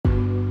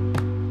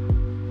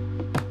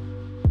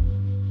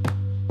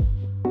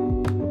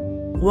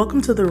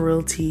Welcome to the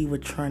Real Tea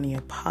with Trania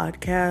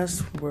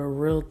podcast, where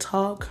real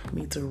talk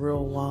meets a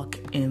real walk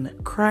in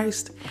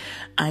Christ.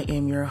 I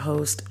am your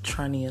host,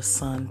 Trania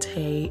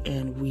Sante,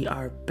 and we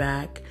are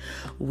back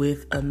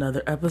with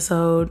another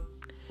episode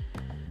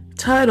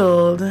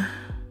titled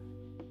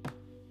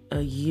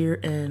A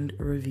Year-End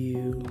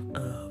Review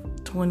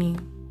of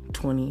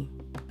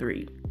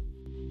 2023.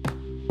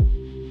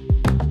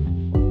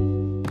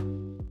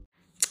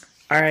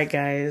 Alright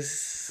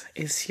guys,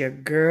 it's your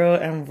girl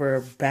and we're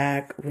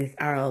back with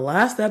our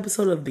last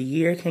episode of the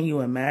year. Can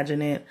you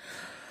imagine it?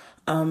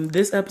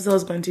 This episode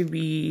is going to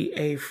be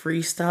a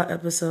freestyle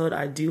episode.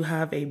 I do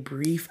have a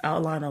brief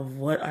outline of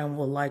what I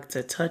would like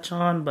to touch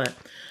on, but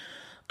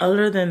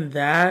other than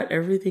that,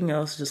 everything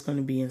else is just going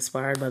to be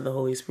inspired by the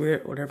Holy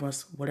Spirit.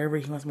 Whatever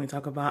he wants me to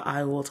talk about,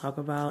 I will talk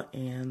about.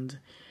 And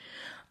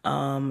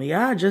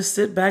just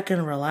sit back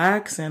and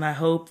relax, and I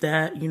hope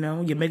that, you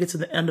make it to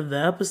the end of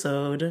the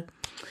episode.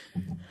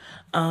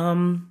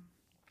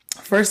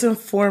 First and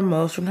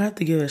foremost, we're gonna have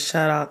to give a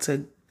shout out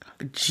to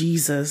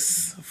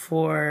Jesus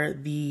for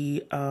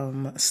the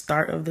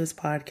start of this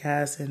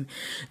podcast and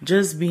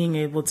just being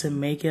able to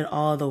make it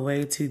all the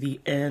way to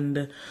the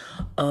end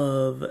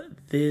of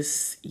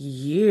this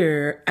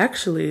year.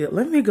 Actually,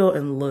 let me go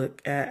and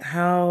look at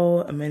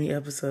how many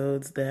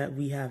episodes that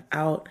we have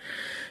out,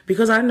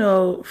 because I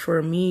know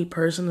for me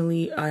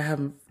personally, I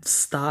haven't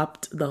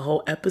stopped the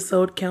whole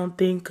episode count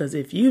thing, because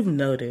if you've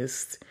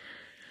noticed,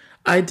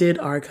 I did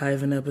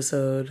archive an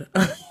episode.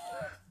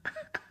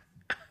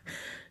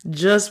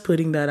 Just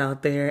putting that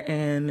out there.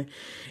 And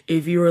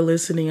if you were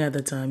listening at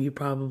the time, you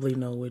probably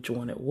know which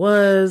one it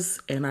was.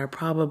 And I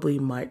probably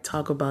might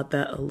talk about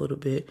that a little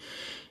bit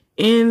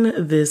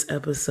in this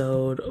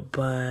episode.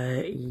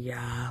 But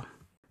yeah.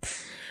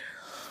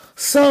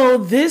 So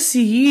this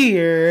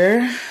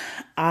year,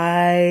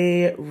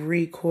 I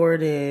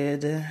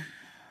recorded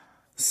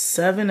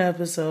 7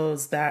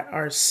 episodes that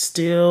are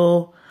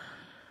still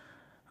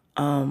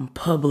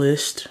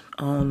published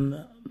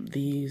on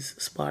these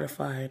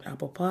Spotify and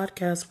Apple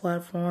Podcast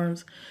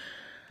platforms.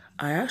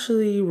 I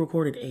actually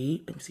recorded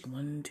 8. Let me see.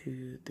 1,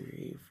 2,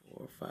 3,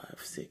 4, 5,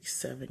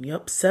 6, 7.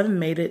 Yep, 7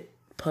 made it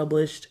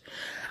published.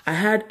 I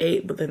had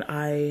 8, but then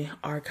I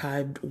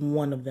archived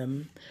one of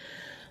them.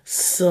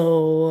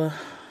 So,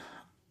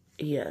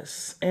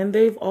 yes. And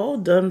they've all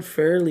done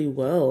fairly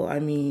well. I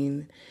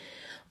mean,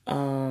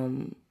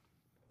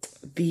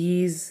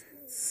 these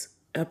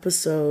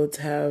episodes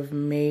have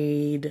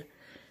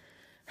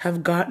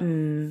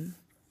gotten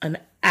an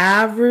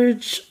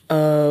average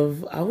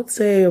of, I would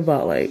say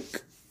about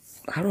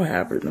how do I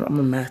average? I'm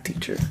a math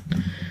teacher.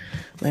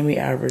 Let me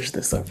average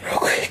this up real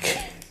quick.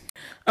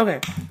 Okay,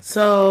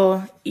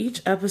 so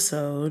each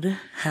episode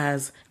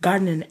has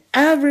gotten an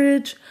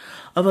average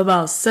of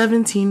about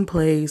 17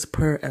 plays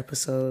per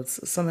episode.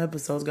 Some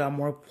episodes got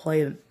more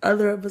play than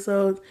other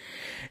episodes.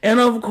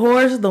 And of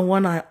course, the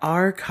one I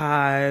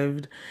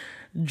archived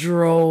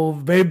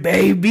drove,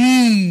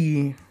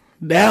 baby.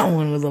 That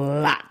one was a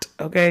lot.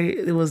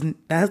 Okay,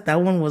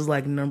 that one was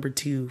like number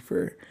 2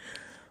 for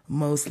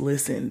most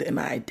listened, and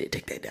I did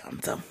take that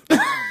down. So, all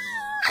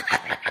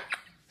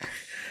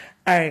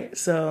right.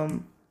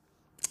 So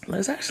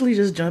let's actually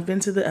just jump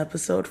into the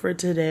episode for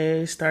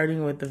today,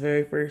 starting with the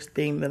very first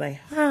thing that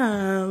I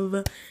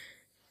have,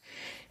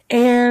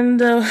 and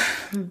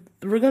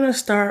we're gonna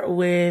start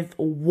with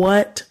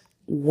what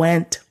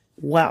went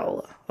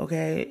well.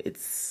 Okay,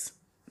 it's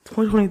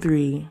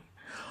 2023.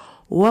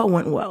 What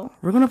went well?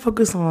 We're going to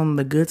focus on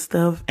the good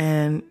stuff,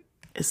 and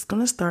it's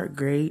going to start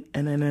great,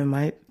 and then it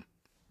might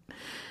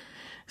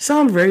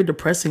sound very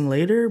depressing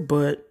later,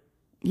 but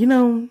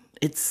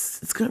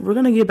it's good. We're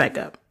going to get back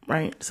up,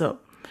 right? So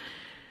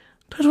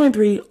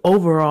 2023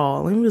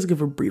 overall, let me just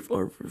give a brief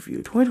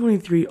overview.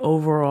 2023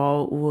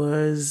 overall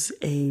was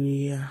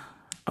I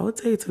would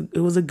say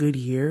it was a good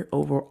year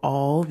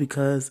overall,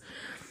 because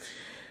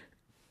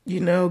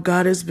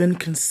God has been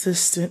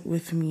consistent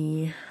with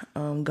me.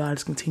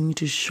 God's continued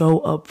to show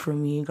up for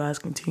me. God's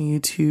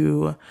continued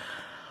to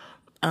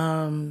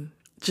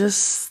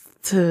just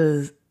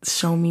to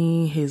show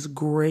me his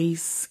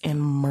grace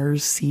and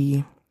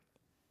mercy.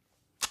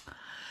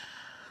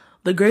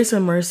 The grace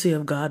and mercy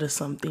of God is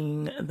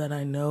something that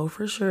I know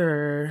for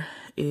sure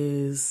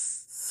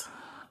is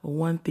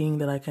one thing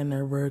that I can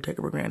never take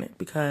for granted,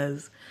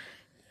 because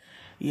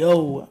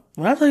when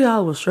I tell you I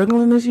was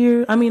struggling this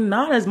year, I mean,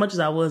 not as much as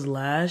I was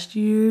last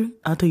year.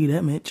 I'll tell you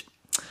that much.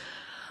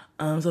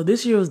 So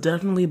this year was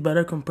definitely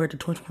better compared to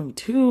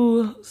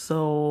 2022.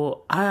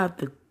 So I have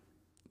to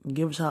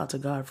give a shout out to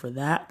God for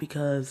that,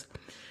 because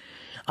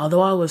although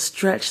I was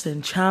stretched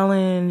and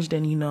challenged,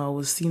 and, I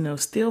was,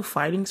 still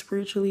fighting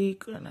spiritually,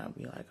 and I'd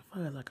be like, I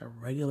feel like a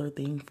regular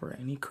thing for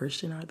any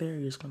Christian out there.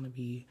 You're just going to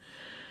be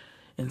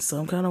in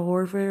some kind of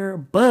warfare.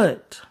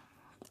 But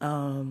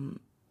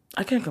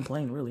I can't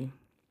complain, really.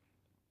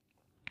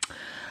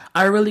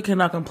 I really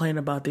cannot complain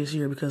about this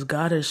year, because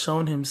God has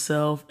shown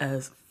himself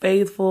as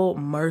faithful,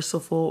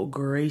 merciful,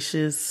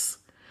 gracious,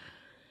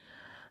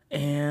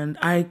 and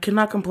I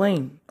cannot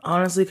complain.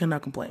 Honestly,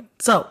 cannot complain.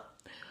 So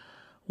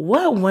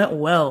what went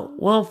well?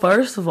 Well,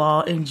 first of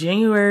all, in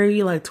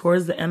January, like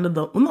towards the end of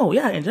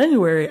in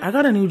January, I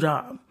got a new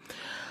job.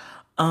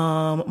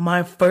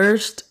 My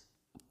first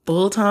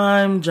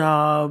full-time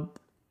job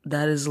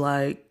that is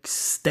like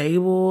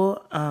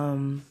stable.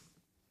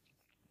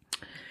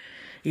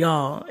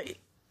 Y'all,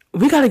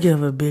 we got to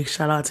give a big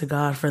shout out to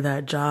God for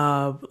that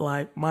job.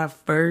 Like my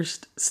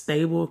first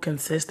stable,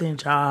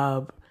 consistent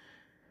job,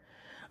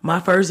 my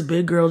first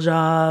big girl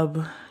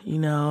job,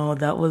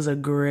 that was a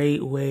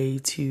great way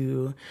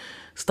to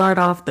start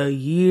off the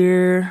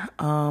year.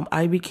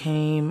 I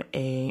became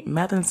a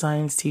math and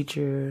science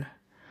teacher,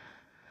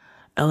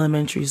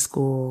 elementary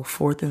school,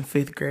 4th and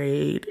 5th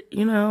grade,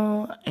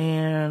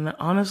 and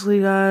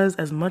honestly, guys,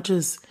 as much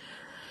as,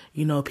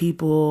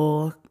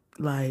 people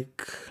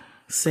like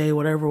say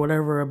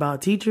whatever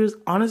about teachers,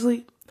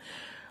 honestly,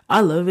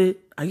 I love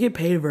it. I get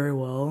paid very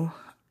well,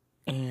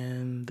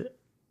 and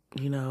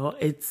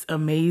it's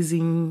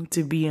amazing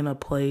to be in a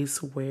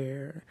place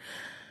where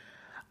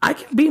I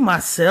can be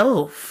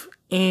myself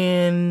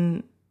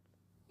and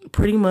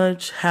pretty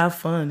much have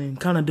fun and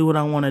kind of do what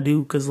I want to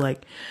do. Cause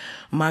like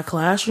my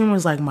classroom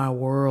is like my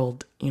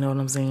world, you know what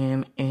I'm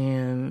saying?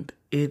 And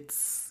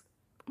it's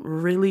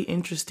really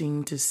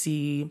interesting to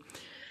see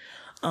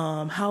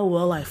how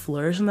well I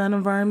flourish in that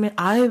environment.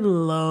 I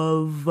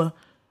love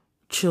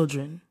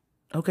children.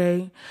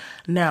 Okay.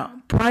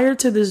 Now, prior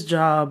to this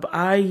job,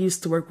 I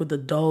used to work with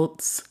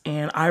adults,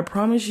 and I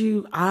promise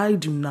you, I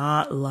do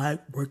not like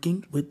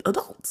working with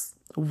adults.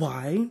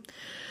 Why?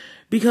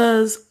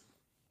 Because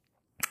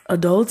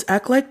adults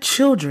act like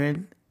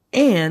children,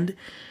 and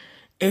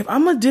if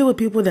I'm going to deal with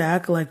people that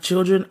act like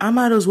children, I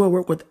might as well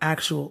work with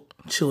actual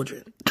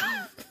children.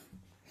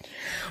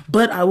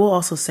 But I will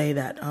also say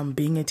that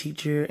being a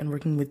teacher and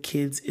working with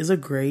kids is a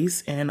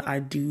grace, and I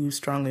do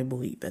strongly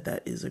believe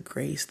that is a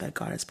grace that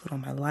God has put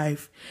on my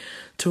life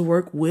to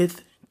work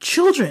with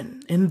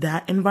children in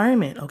that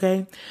environment.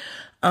 Okay,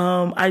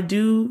 my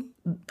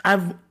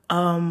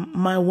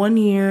 1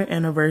 year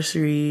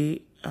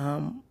anniversary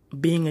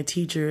being a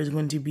teacher is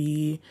going to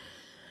be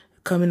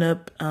coming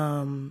up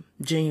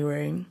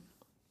January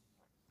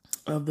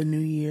of the new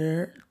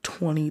year,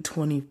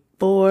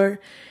 2024.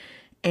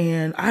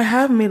 And I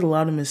have made a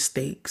lot of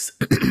mistakes,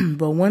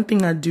 but one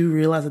thing I do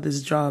realize that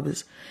this job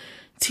is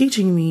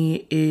teaching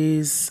me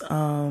is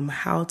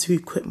how to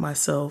equip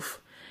myself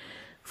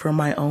for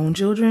my own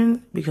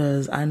children,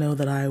 because I know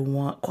that I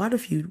want quite a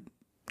few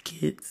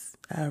kids.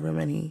 However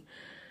many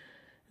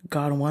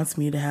God wants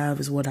me to have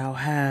is what I'll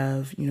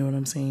have. You know what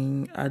I'm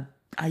saying?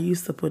 I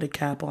used to put a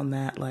cap on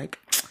that, like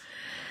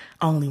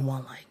I only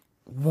want like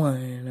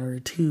 1 or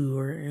 2,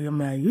 or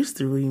I used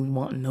to really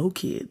want no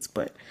kids,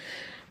 but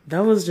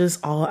that was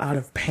just all out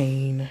of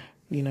pain,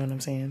 you know what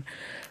I'm saying?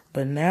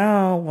 But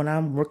now when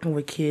I'm working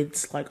with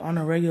kids like on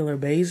a regular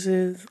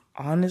basis,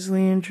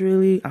 honestly and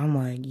truly, I'm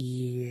like,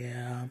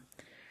 yeah,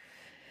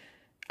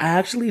 I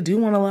actually do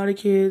want a lot of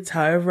kids.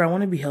 However, I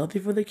want to be healthy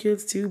for the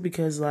kids too,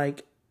 because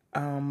like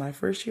my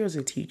first year as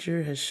a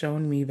teacher has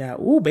shown me that,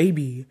 oh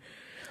baby,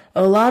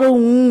 a lot of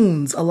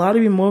wounds, a lot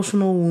of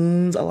emotional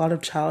wounds, a lot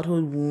of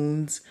childhood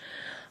wounds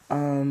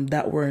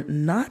that were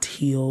not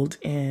healed,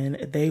 and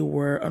they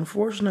were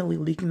unfortunately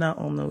leaking out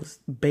on those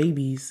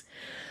babies.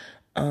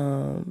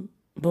 But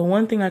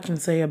one thing I can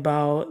say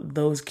about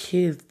those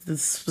kids, the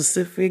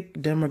specific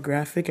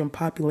demographic and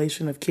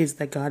population of kids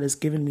that God has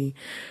given me,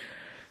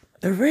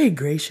 they're very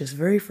gracious,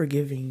 very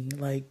forgiving.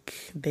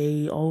 Like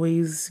they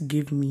always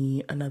give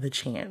me another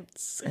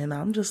chance, and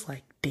I'm just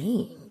like,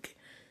 dang.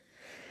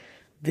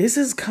 This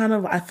is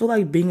I feel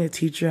like being a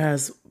teacher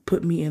has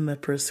put me in the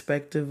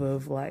perspective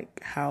of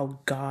like how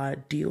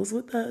God deals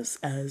with us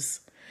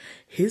as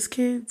his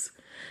kids.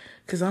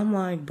 Cause I'm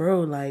like,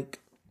 bro, like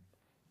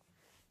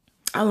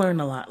I learned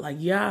a lot. Like,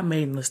 yeah, I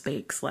made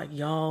mistakes. Like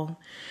y'all,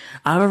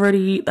 I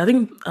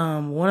think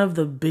one of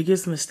the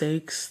biggest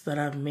mistakes that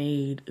I've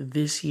made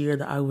this year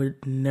that I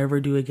would never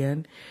do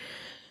again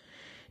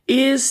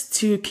is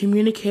to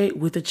communicate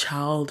with a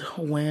child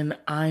when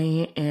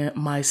I am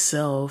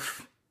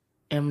myself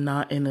am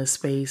not in a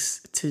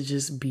space to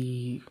just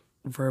be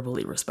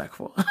verbally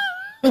respectful.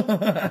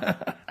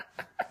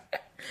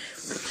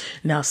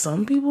 Now,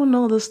 some people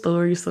know the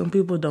story, some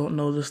people don't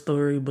know the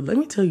story, but let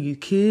me tell you,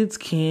 kids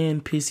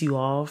can piss you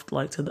off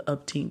like to the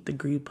upteenth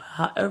degree.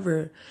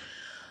 However,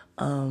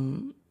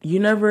 you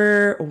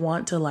never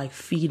want to like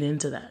feed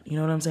into that. You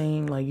know what I'm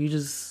saying? Like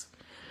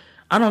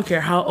I don't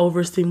care how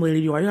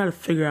overstimulated you are, you gotta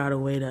figure out a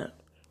way to,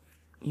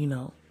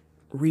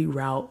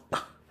 reroute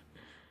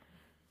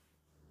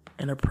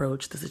and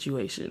approach the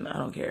situation. I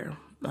don't care.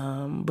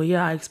 But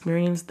yeah, I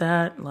experienced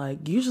that.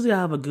 Like usually I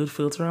have a good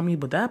filter on me,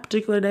 but that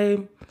particular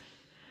day,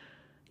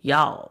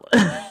 y'all.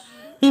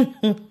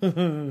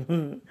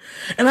 And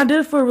I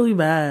did feel really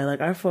bad.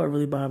 Like I felt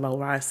really bad about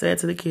what I said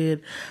to the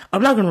kid.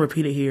 I'm not going to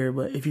repeat it here,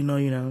 but if you know,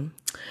 you know.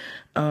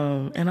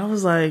 And I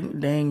was like,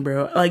 dang,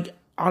 bro. Like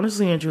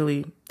honestly and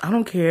truly, I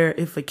don't care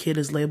if a kid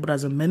is labeled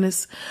as a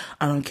menace.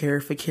 I don't care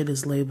if a kid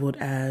is labeled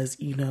as,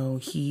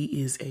 he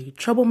is a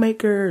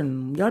troublemaker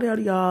and yada,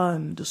 yada, yada,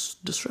 and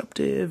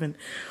disruptive and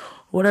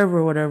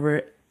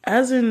whatever.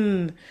 As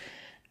a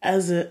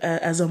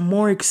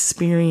more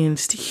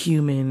experienced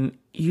human,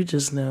 you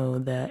just know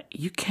that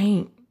you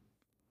can't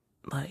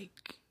like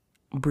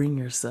bring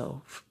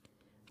yourself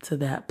to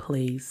that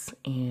place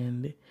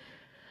and,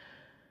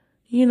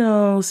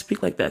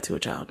 speak like that to a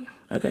child.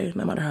 Okay,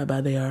 no matter how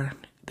bad they are,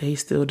 they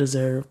still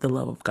deserve the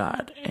love of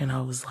God. And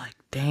I was like,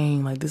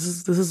 dang, like this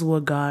is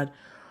what God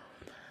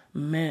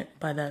meant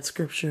by that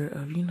scripture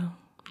of,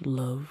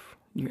 love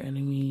your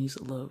enemies,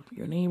 love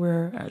your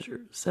neighbor as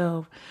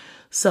yourself.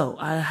 So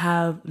I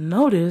have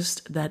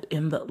noticed that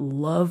in the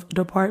love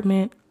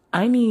department,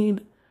 I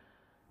need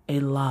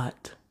a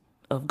lot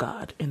of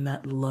God in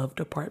that love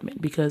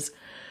department, because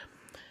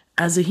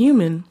as a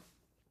human,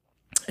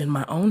 in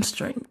my own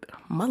strength,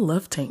 my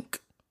love tank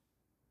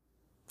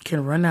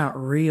can run out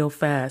real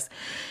fast.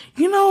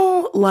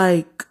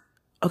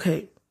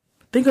 Okay,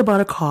 think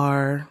about a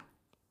car,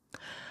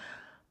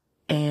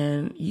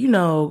 and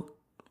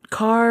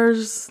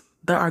cars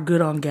that are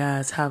good on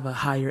gas have a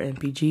higher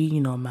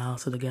MPG,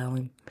 miles to the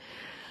gallon.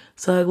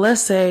 So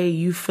let's say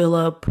you fill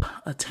up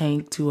a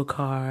tank to a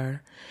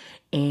car,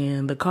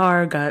 and the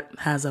car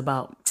has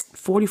about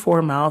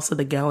 44 miles to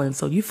the gallon.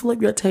 So you fill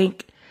up your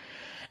tank,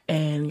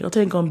 and your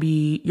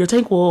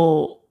tank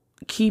will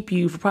keep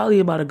you for probably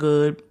about a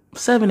good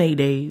 7-8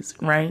 days,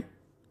 right?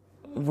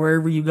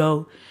 Wherever you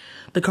go,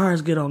 the car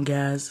is good on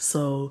gas.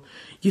 So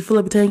you fill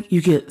up a tank,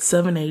 you get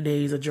 7-8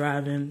 days of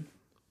driving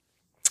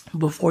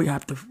before you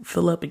have to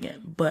fill up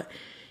again. But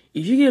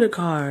if you get a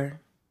car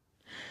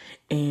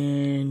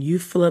and you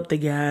fill up the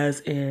gas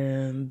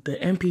and the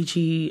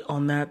MPG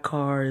on that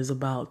car is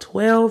about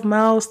 12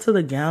 miles to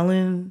the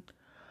gallon,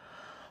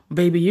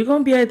 baby, you're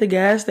going to be at the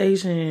gas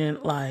station,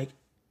 like,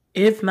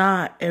 if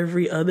not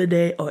every other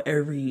day or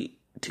every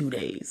 2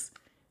 days.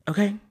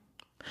 Okay?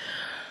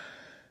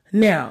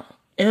 Now,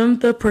 in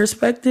the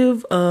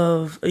perspective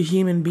of a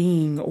human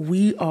being,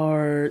 we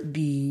are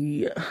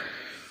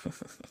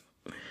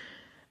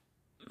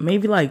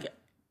maybe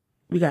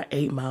we got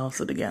 8 miles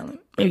to the gallon,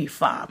 maybe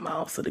 5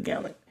 miles to the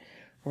gallon,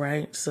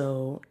 right?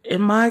 So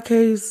in my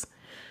case,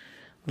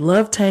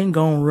 love tank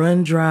gonna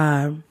run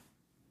dry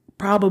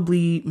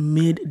probably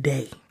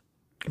midday,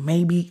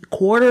 maybe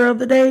quarter of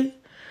the day,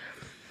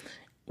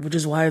 which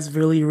is why it's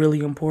really, really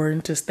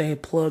important to stay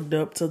plugged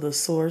up to the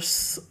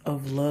source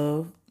of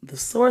love. The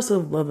source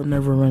of love that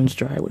never runs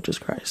dry, which is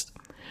Christ.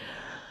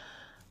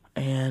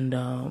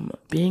 And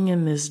being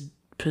in this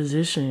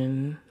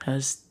position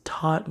has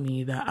taught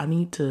me that I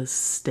need to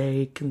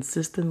stay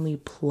consistently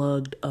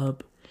plugged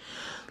up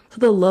to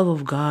the love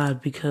of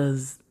God,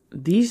 because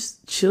these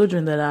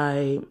children that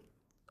I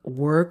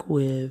work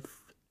with,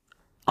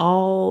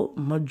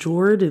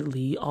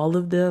 majoritarily, all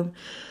of them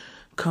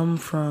come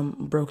from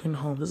broken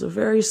homes. There's a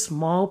very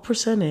small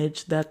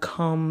percentage that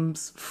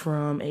comes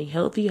from a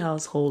healthy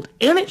household,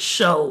 and it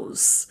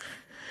shows.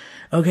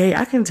 Okay,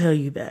 I can tell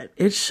you that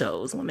it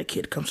shows when a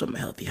kid comes from a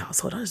healthy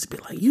household. I just be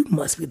like, you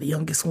must be the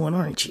youngest one,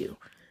 aren't you?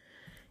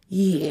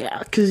 Yeah,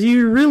 because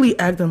you're really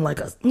acting like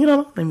a,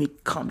 let me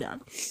calm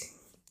down.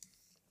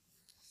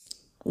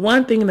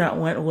 One thing that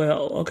went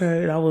well,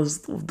 okay, that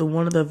was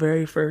one of the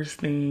very first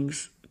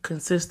things.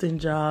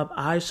 Consistent job.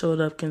 I showed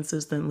up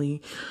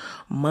consistently.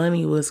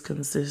 Money was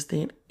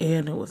consistent,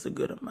 and it was a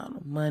good amount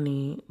of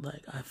money.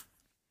 Like,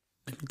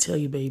 let me tell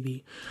you,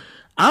 baby,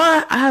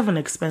 I have an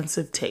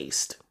expensive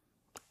taste.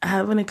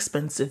 And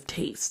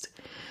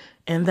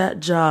that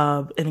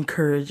job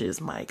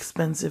encourages my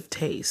expensive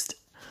taste.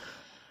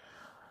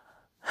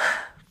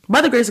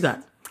 By the grace of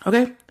God,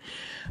 okay?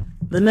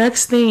 The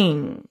next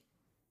thing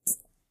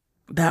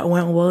that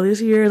went well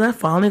this year is I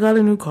finally got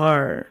a new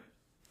car.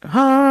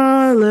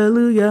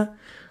 Hallelujah,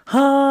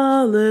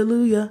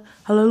 hallelujah,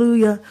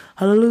 hallelujah,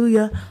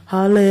 hallelujah,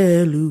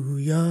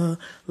 hallelujah.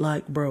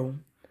 Like, bro,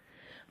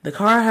 the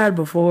car I had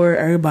before,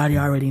 everybody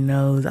already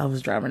knows I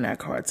was driving that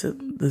car till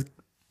the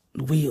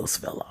wheels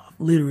fell off,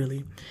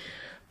 literally.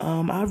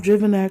 I've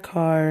driven that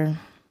car.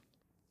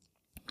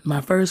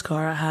 My first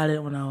car, I had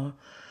it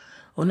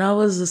when I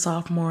was a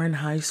sophomore in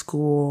high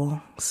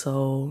school.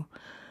 So,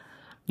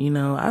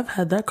 I've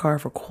had that car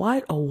for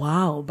quite a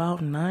while,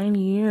 about 9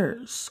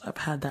 years. I've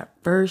had that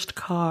first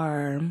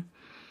car,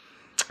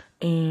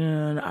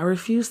 and I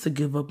refused to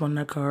give up on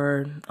that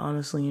car,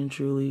 honestly and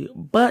truly.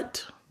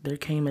 But there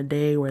came a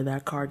day where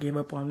that car gave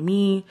up on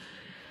me,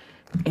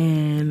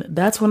 and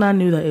that's when I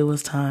knew that it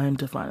was time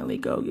to finally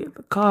go get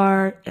the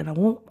car. And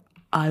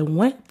I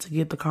went to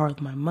get the car with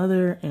my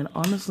mother, and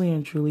honestly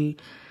and truly,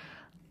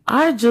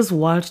 I just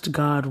watched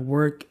God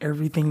work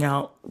everything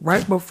out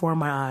right before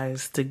my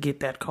eyes to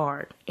get that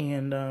car.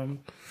 And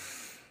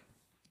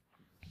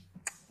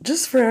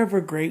just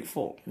forever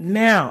grateful.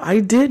 Now,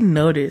 I did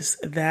notice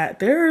that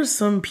there are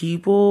some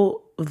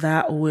people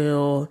that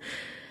will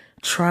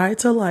try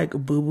to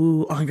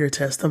boo-boo on your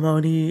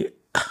testimony.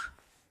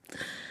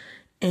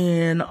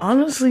 And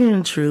honestly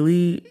and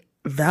truly,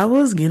 that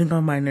was getting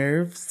on my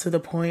nerves to the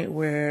point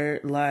where,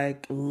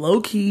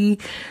 low-key,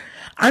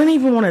 I didn't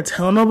even want to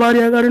tell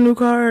nobody I got a new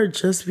car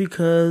just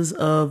because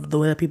of the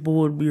way that people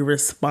would be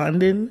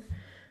responding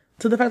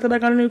to the fact that I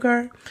got a new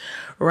car,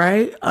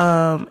 right?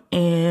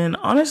 And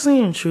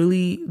honestly and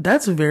truly,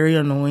 that's very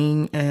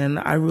annoying. And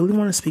I really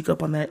want to speak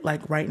up on that,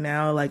 like right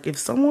now. Like if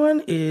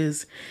someone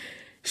is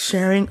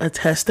sharing a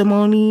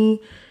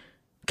testimony,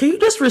 can you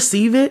just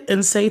receive it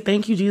and say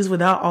thank you, Jesus,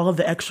 without all of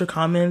the extra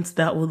comments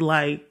that would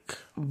like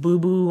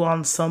boo-boo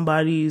on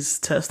somebody's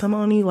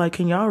testimony? Like,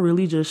 can y'all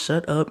really just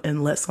shut up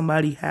and let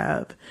somebody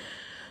have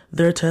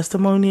their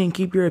testimony and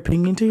keep your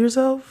opinion to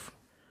yourself?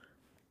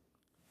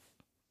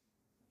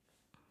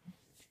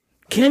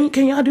 Can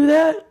y'all do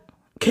that?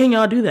 Can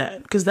y'all do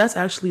that? Because that's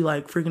actually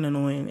like freaking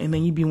annoying. And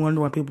then you be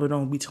wondering why people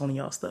don't be telling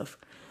y'all stuff.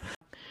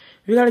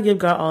 We got to give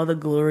God all the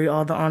glory,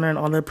 all the honor, and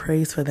all the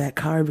praise for that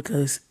car,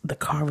 because the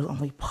car was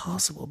only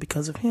possible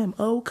because of him.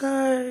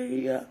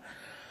 Okay.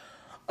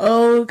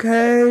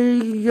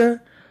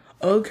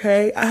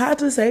 I had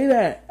to say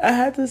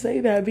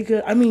that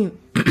because, I mean,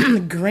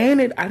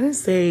 granted, I didn't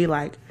say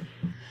like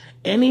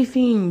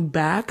anything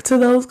back to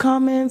those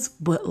comments,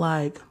 but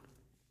like,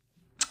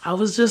 I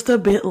was just a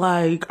bit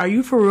like, are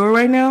you for real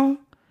right now?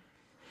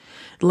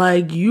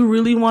 Like, you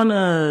really want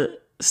to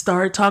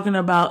start talking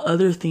about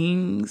other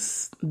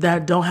things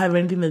that don't have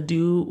anything to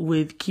do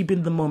with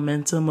keeping the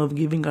momentum of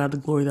giving God the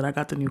glory that I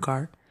got the new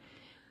car?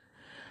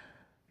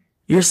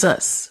 You're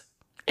sus.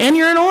 And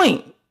you're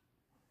annoying.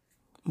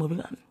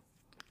 Moving on.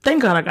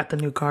 Thank God I got the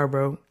new car,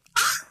 bro.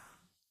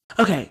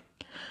 Okay.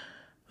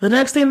 The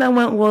next thing that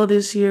went well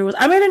this year was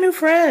I made a new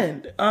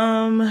friend.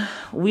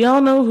 We all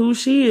know who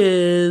she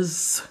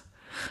is.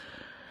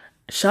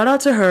 Shout out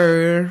to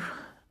her.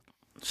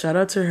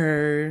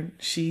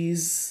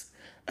 She's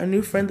a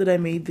new friend that I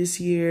made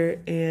this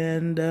year,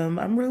 and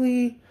I'm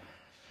really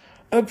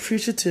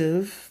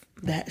appreciative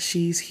that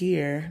she's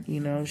here.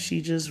 You know,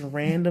 she just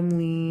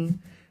randomly,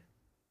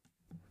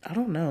 I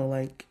don't know,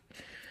 like,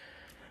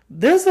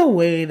 there's a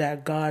way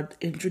that God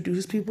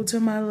introduces people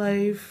to my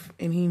life,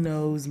 and he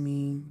knows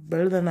me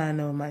better than I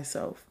know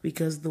myself,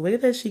 because the way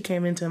that she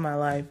came into my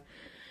life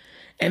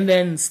and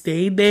then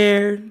stayed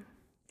there,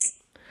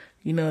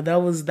 you know,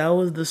 that was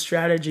the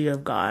strategy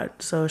of God.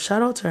 So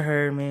shout out to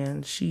her,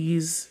 man.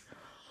 She's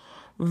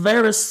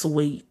very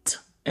sweet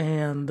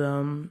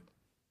and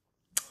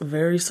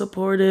very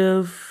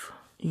supportive,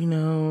 you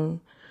know,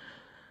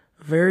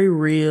 very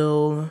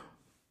real,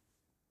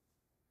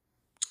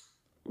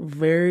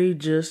 very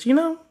just, you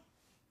know,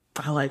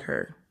 I like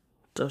her.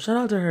 So shout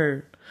out to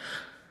her.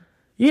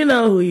 You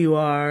know who you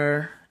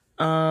are.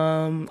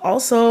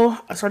 Also,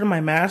 I started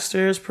my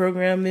master's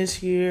program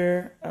this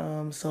year.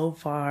 So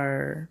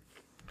far,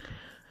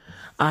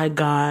 I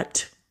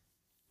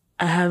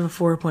have a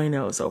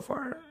 4.0 so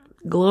far.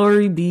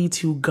 Glory be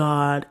to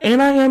God.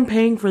 And I am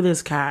paying for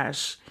this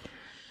cash.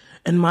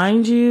 And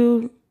mind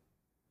you,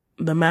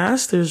 the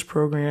master's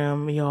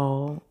program,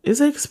 y'all,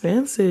 is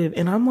expensive.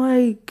 And I'm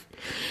like,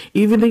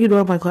 even thinking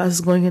about my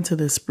classes going into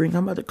the spring,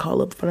 I'm about to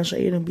call up the financial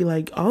aid and be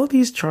like, all of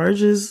these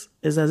charges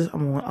is as if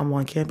I'm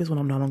on campus when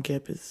I'm not on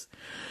campus.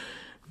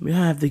 We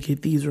have to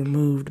get these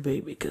removed,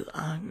 baby, because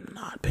I'm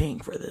not paying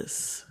for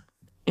this.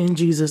 In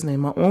Jesus'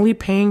 name, I'm only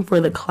paying for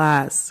the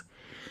class.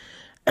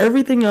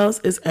 Everything else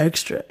is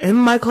extra. And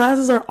my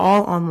classes are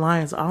all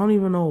online, so I don't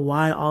even know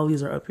why all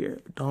these are up here.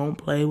 Don't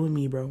play with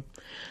me, bro.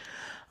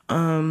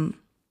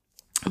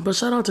 But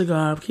shout out to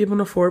God. I'm keeping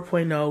a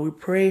 4.0. We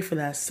pray for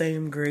that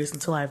same grace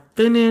until I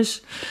finish.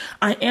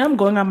 I am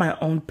going at my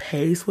own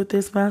pace with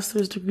this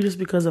master's degree just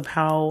because of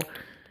how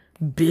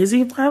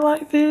busy my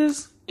life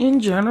is in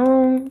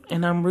general.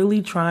 And I'm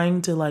really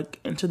trying to like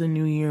enter the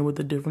new year with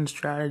a different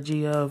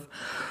strategy of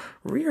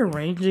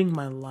rearranging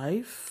my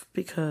life,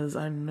 because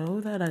I know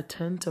that I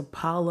tend to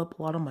pile up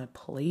a lot on my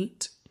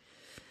plate.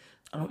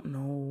 I don't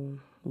know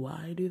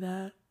why I do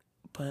that,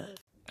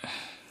 but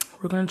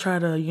we're going to try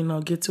to, you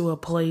know, get to a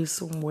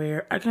place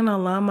where I can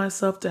allow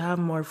myself to have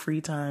more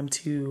free time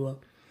to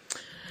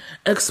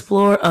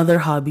explore other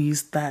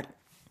hobbies that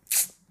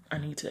I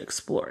need to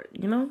explore,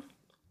 you know?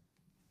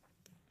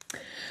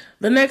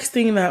 The next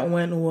thing that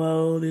went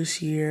well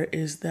this year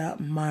is that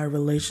my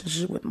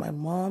relationship with my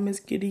mom is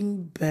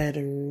getting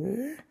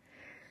better.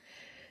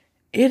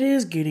 It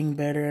is getting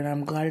better, and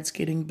I'm glad it's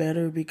getting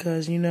better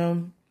because, you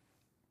know,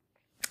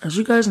 as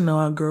you guys know,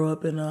 I grew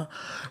up in a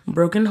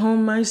broken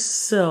home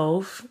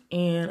myself,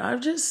 and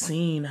I've just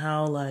seen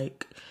how,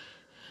 like,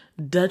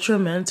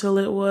 detrimental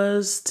it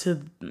was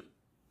to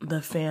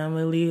the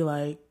family.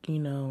 Like, you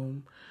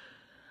know,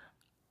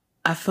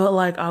 I felt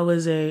like I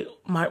was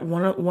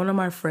one of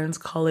my friends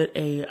call it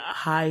a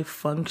high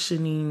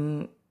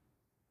functioning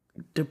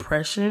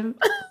depression.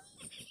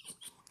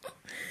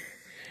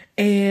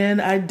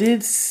 And I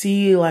did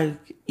see, like,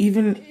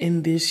 even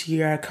in this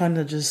year, I kind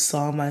of just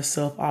saw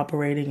myself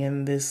operating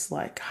in this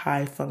like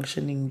high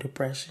functioning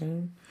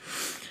depression.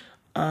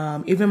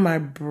 Even my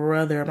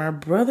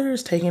brother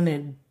is taking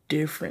it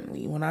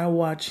differently. When I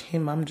watch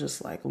him, I'm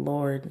just like,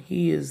 Lord,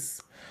 he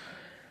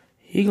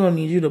gonna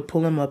need you to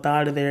pull him up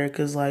out of there,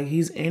 because like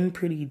he's in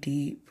pretty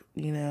deep,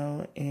 you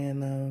know.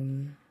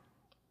 And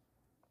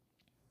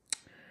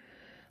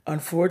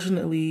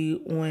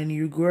unfortunately, when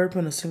you grew up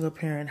in a single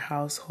parent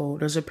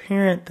household, there's a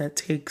parent that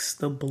takes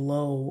the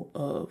blow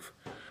of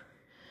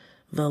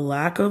the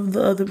lack of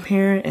the other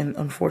parent. And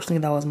unfortunately,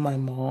 that was my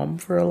mom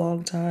for a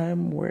long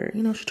time, where,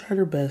 she tried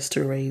her best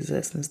to raise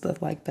us and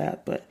stuff like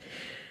that. But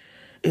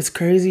it's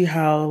crazy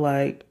how,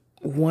 like,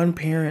 one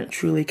parent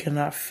truly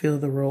cannot fill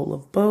the role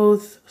of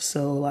both.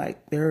 So,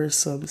 like, there are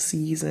some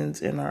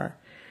seasons in our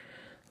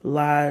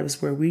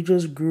lives where we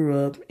just grew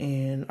up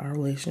and our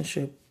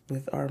relationship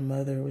with our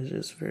mother was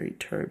just very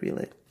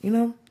turbulent,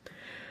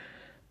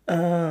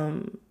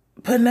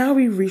 But now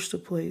we've reached a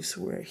place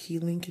where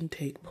healing can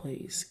take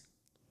place.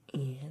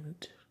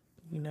 And,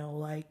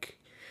 like,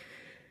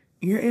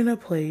 you're in a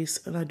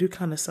place, and I do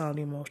kind of sound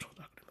emotional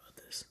talking about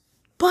this,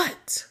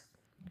 but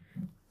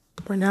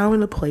we're now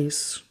in a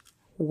place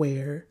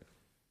where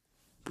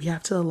we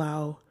have to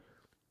allow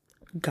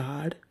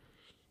God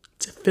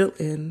to fill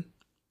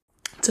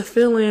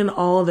in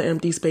all the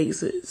empty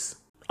spaces,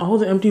 all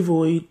the empty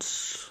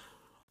voids.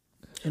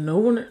 And no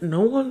one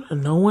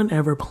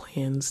ever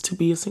plans to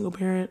be a single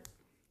parent.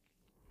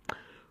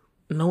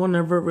 No one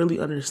ever really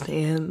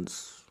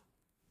understands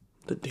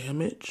the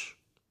damage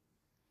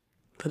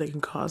that it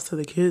can cause to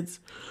the kids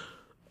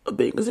of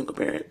being a single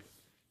parent.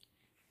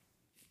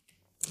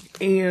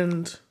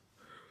 And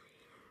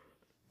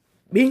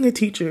being a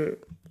teacher,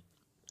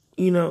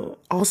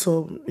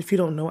 also, if you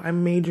don't know,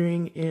 I'm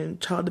majoring in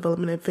child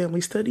development and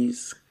family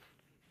studies.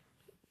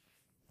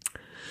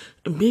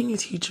 And being a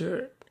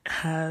teacher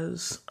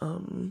has,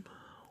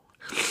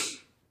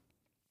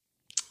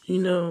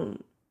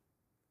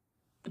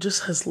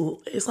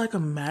 it's like a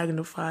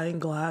magnifying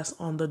glass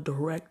on the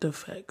direct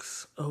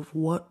effects of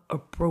what a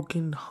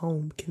broken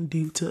home can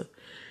do to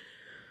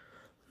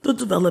the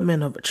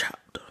development of a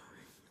child.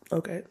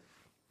 Okay.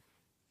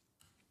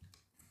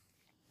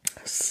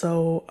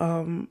 So,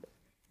 I'm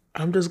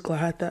just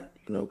glad that,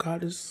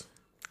 God is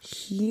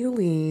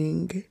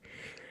healing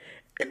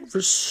and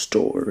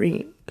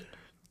restoring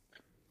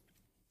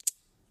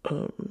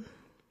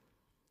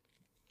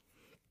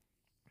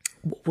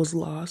what was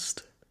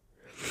lost.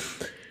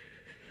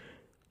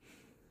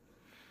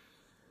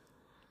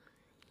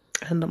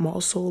 And I'm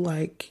also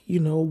like,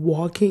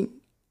 walking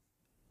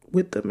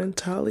with the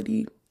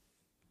mentality,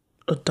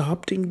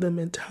 adopting the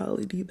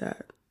mentality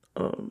that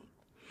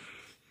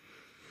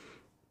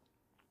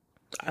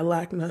I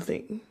lack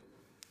nothing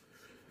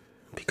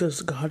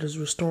because God is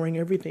restoring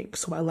everything.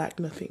 So I lack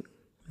nothing,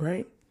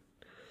 right?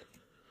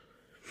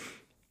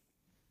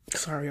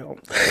 Sorry, y'all.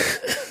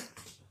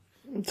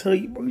 I'll tell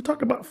you, when you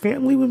talk about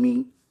family with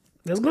me,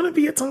 there's going to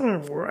be a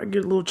time where I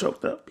get a little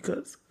choked up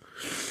because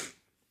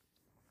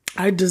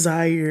I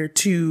desire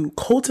to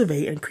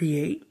cultivate and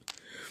create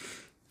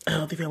a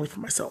healthy family for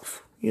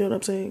myself. You know what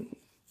I'm saying?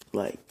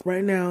 Like,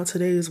 right now,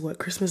 today is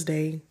Christmas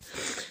Day.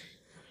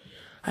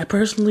 I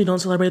personally don't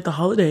celebrate the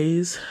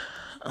holidays.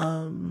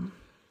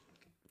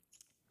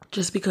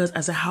 Just because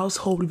as a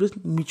household, we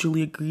just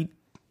mutually agreed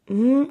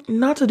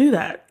not to do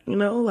that.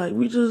 Like,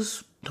 we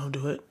just don't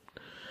do it.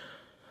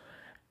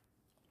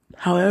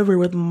 However,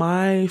 with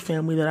my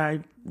family that I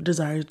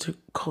desire to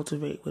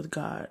cultivate with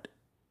God,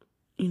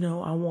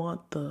 I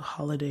want the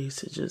holidays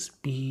to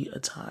just be a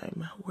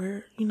time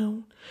where,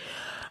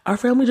 our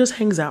family just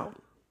hangs out.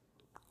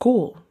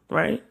 Cool,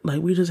 right?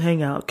 Like, we just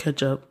hang out,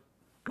 catch up,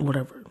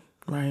 whatever,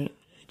 right?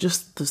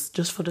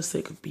 Just for the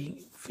sake of being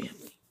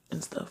family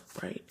and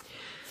stuff, right?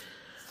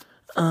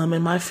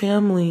 And my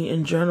family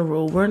in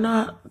general, we're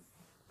not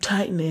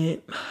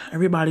tight-knit.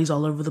 Everybody's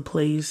all over the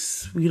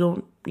place. We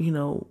don't,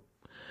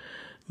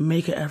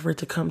 make an effort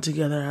to come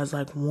together as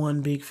like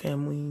one big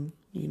family.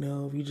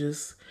 We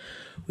just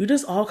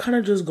all kind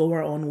of just go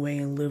our own way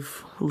and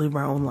live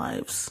our own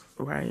lives,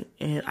 right?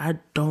 And I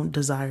don't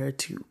desire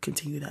to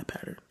continue that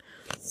pattern.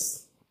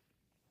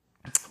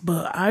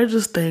 But I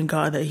just thank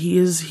God that He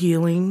is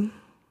healing,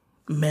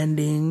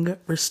 mending,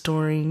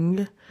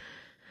 restoring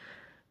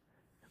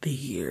the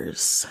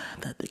years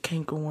that the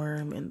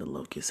cankerworm and the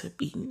locust have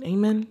eaten.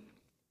 Amen.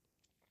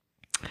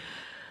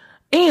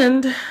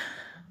 And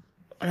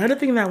another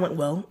thing that went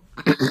well,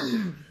 we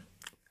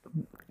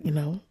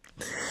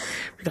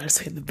gotta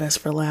save the best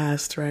for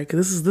last, right?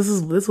 Because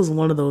this was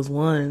one of those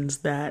ones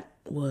that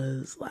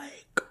was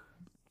like,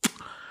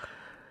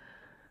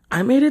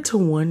 I made it to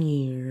 1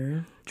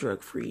 year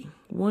drug free,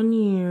 1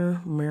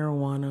 year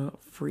marijuana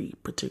free,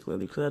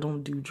 particularly because I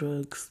don't do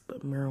drugs,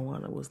 but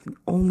marijuana was the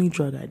only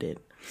drug I did.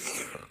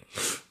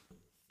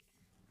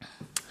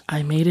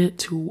 I made it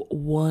to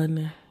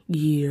 1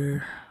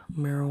 year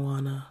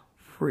marijuana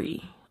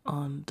free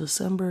on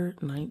December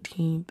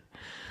 19th,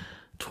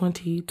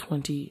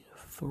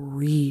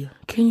 2023.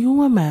 Can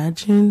you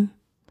imagine?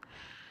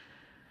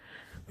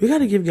 We got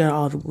to give God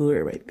all the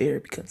glory right there,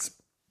 because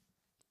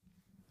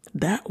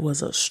that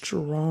was a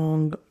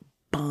strong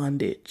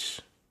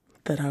bondage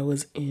that I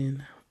was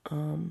in.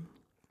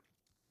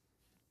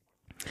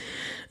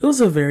 It was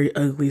a very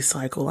ugly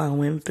cycle I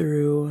went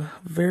through.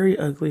 Very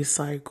ugly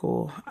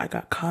cycle I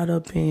got caught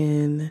up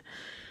in.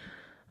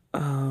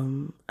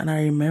 And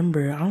I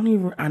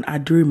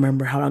do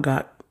remember how I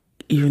got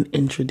even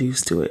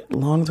introduced to it a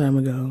long time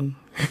ago.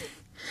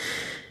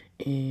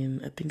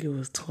 And I think it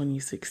was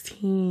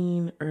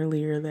 2016,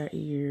 earlier that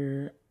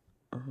year.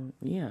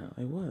 Yeah,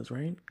 it was,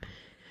 right?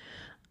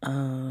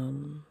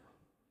 An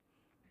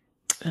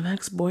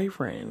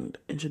ex-boyfriend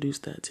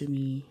introduced that to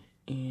me,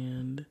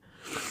 and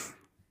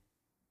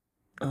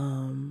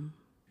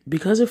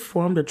because it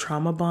formed a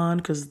trauma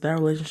bond, because that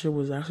relationship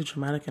was actually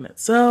traumatic in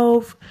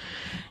itself,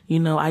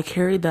 I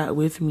carried that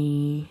with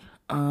me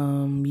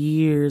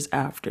years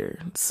after.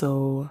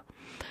 So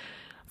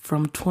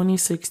from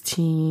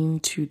 2016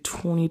 to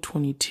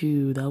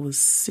 2022, that was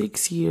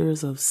 6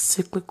 years of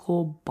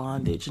cyclical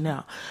bondage.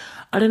 Now,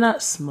 I did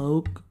not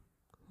smoke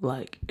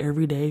like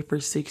every day for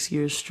 6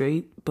 years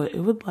straight, but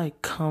it would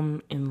like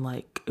come and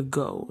like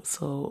go.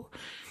 So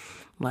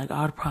like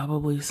I'd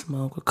probably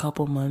smoke a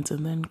couple months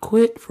and then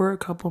quit for a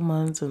couple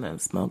months and then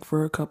smoke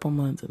for a couple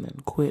months and then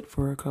quit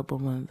for a couple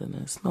months and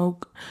then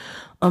smoke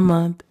a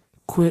month,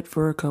 quit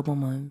for a couple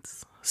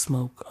months,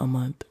 smoke a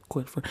month,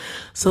 quit for.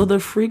 So the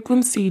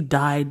frequency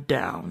died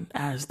down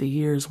as the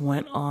years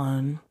went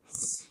on.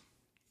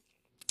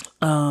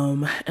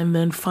 And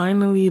then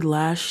finally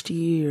last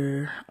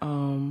year,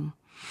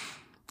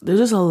 there's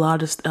just a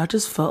lot of, I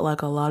just felt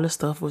like a lot of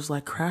stuff was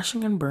like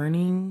crashing and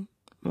burning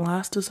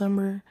last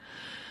December,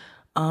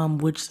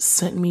 which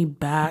sent me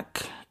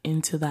back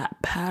into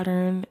that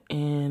pattern.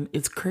 And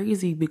it's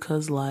crazy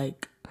because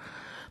like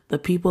the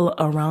people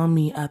around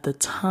me at the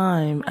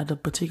time, at the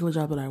particular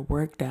job that I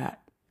worked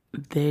at,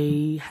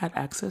 they had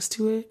access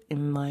to it.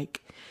 And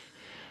like,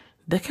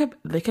 they kept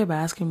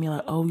asking me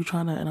like, oh, you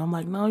trying to, and I'm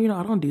like, no,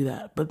 I don't do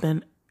that. But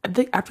then I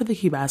think after they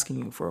keep asking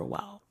you for a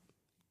while,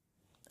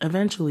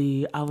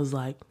 eventually I was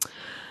like,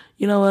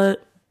 you know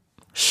what?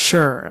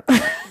 Sure.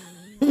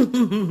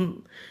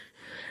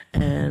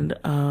 And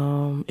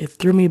it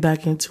threw me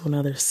back into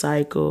another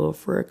cycle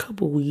for a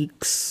couple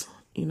weeks.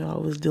 I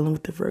was dealing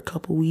with it for a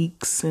couple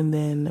weeks, and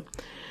then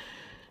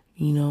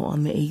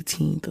on the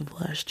 18th of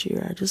last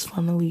year, I just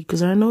finally,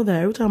 because I know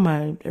that every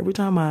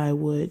time I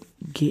would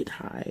get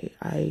high,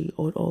 I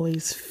would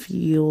always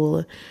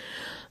feel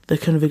the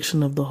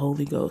conviction of the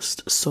Holy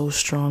Ghost so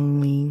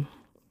strongly,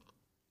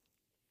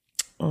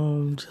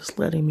 just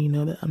letting me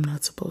know that I'm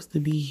not supposed to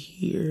be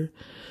here.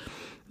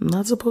 I'm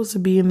not supposed to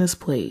be in this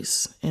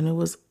place. And it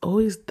was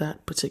always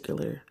that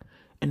particular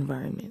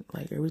environment.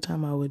 Like every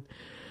time I would,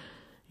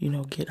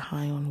 get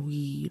high on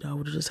weed, I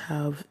would just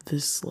have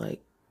this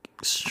like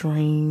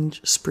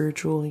strange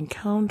spiritual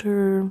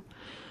encounter.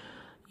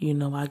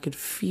 I could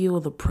feel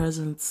the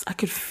presence. I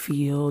could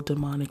feel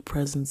demonic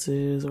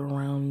presences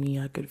around me.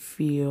 I could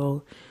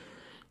feel,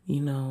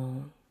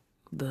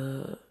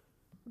 the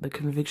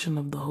conviction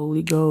of the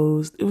Holy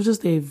Ghost. It was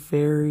just a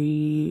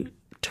very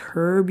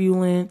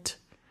turbulent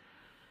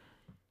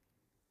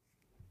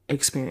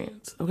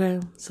experience. Okay.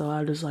 So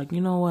I just like,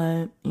 you know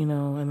what, and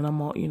then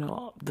I'm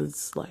all,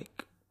 this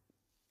like,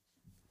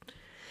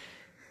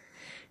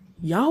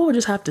 y'all will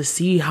just have to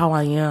see how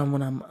I am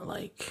when I'm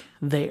like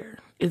there.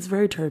 It's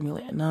very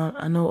turbulent. Now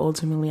I know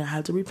ultimately I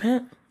had to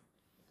repent.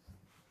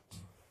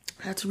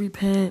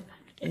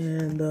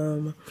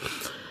 And,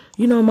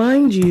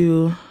 mind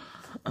you,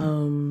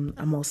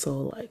 I'm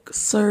also like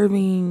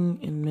serving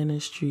in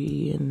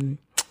ministry, and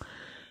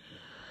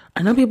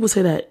I know people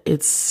say that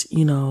it's,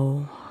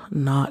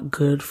 not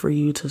good for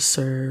you to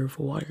serve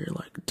while you're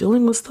like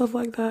dealing with stuff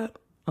like that.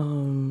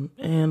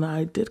 And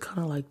I did kind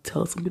of like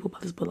tell some people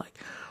about this, but like,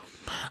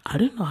 I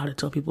didn't know how to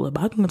tell people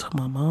about it. I couldn't tell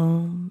my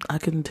mom. I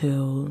couldn't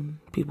tell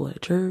people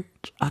at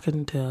church. I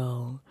couldn't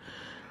tell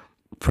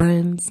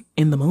friends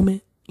in the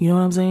moment. You know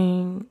what I'm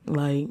saying?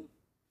 Like,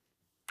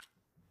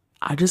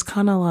 I just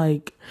kind of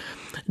like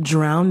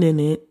drowned in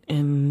it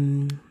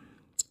and,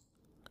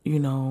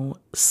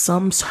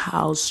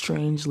 somehow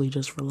strangely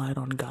just relied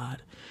on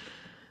God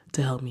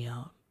to help me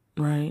out.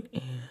 Right.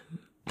 And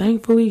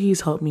thankfully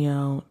he's helped me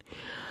out,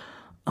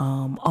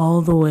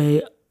 all the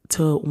way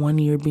to 1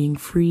 year being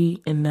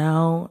free. And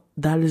now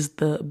that is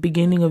the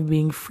beginning of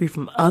being free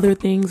from other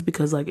things,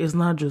 because like, it's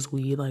not just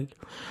weed. Like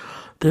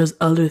there's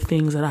other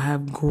things that I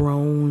have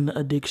grown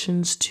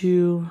addictions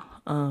to.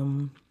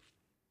 And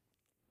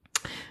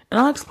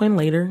I'll explain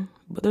later,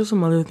 but there's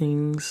some other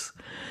things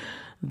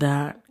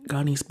that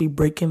God needs to be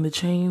breaking the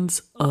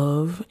chains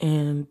of.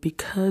 And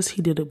because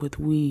he did it with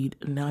weed,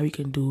 now he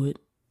can do it.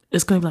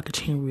 It's going to be like a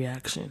chain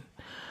reaction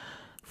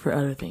for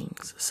other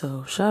things.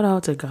 So shout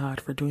out to God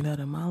for doing that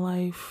in my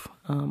life.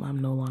 I'm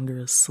no longer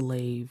a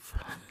slave.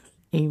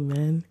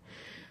 Amen.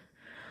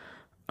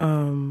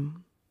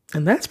 And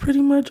that's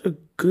pretty much a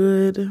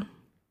good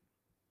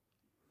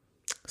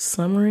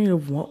summary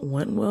of what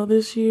went well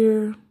this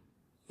year.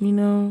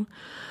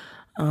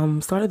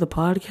 Started the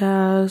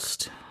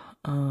podcast,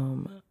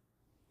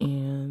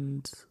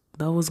 and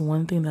that was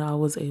one thing that I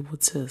was able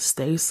to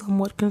stay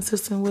somewhat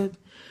consistent with.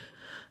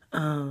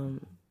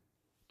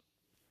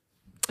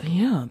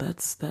 Yeah,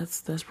 that's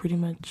pretty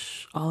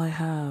much all I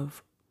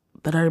have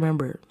that I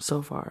remember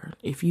so far.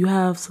 If you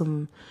have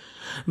some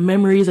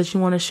memories that you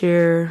want to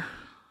share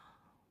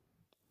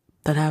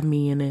that have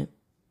me in it,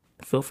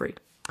 feel free.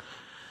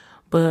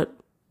 But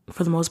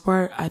for the most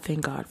part, I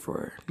thank God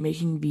for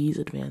making these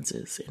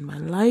advances in my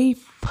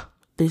life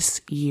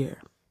this year.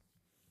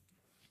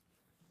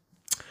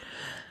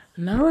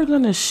 Now we're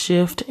going to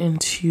shift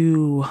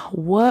into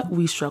what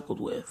we struggled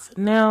with.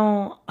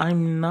 Now,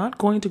 I'm not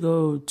going to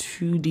go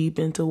too deep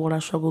into what I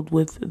struggled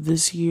with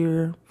this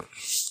year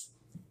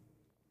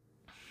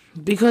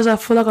because I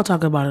feel like I'll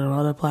talk about it on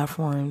other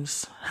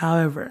platforms.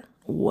 However,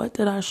 what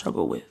did I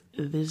struggle with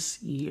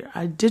this year?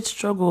 I did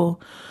struggle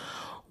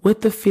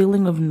with the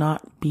feeling of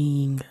not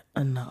being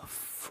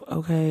enough.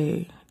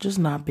 Okay? Just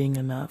not being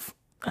enough.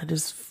 I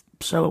just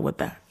struggled with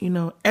that.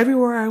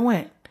 Everywhere I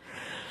went.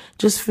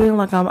 Just feeling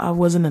like I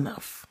wasn't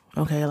enough.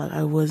 Okay, like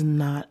I was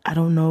not. I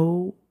don't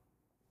know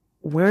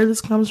where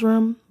this comes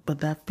from, but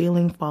that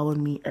feeling followed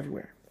me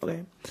everywhere.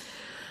 Okay,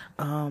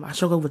 I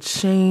struggled with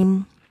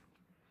shame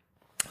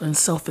and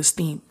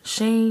self-esteem.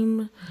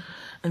 Shame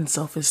and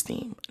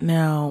self-esteem.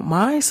 Now,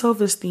 my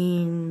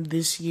self-esteem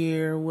this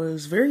year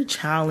was very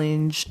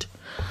challenged.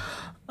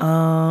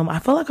 I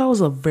felt like I was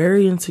a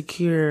very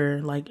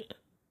insecure,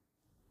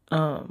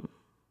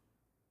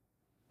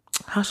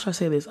 how should I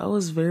say this? I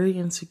was very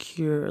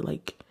insecure.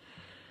 Like,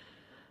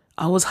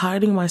 I was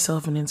hiding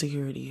myself in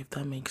insecurity, if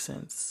that makes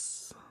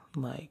sense.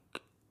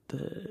 Like,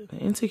 the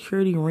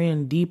insecurity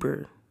ran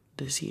deeper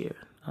this year.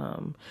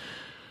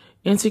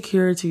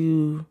 Insecure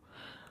to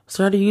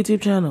start a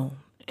YouTube channel.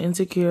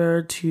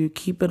 Insecure to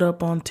keep it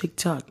up on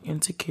TikTok.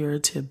 Insecure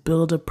to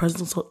build a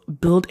presence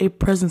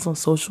on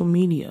social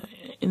media.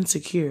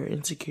 Insecure.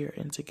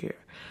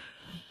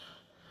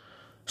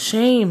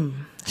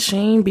 Shame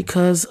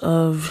because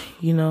of,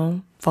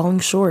 falling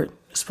short.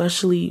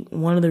 Especially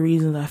one of the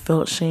reasons I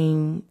felt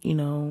shame,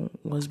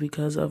 was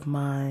because of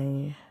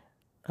my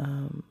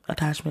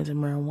attachment to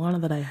marijuana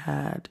that I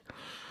had.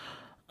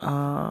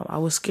 I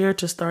was scared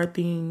to start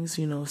things,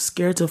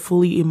 scared to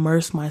fully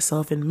immerse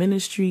myself in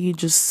ministry,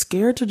 just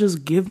scared to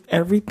just give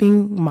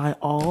everything my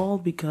all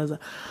because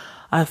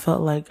I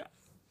felt like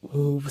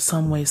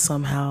some way,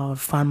 somehow, I'd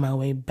find my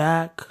way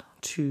back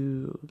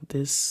to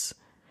this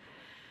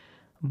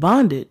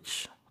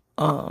bondage.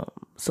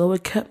 So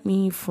it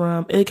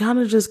kind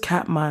of just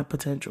capped my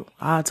potential.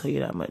 I'll tell you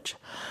that much.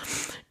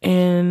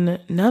 And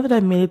now that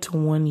I made it to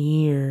 1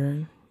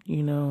 year,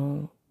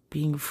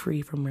 being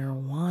free from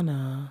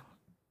marijuana,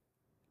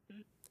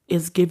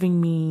 it's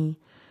giving me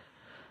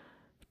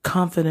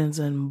confidence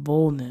and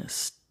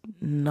boldness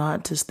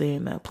not to stay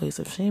in that place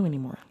of shame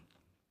anymore.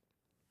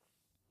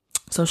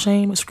 So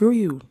shame, screw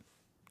you.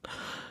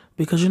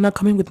 Because you're not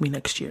coming with me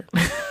next year.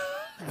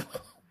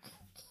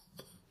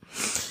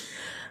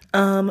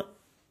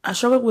 I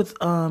struggled with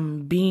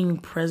being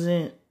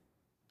present.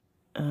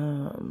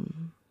 I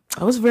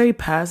was very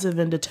passive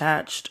and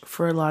detached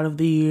for a lot of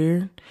the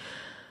year.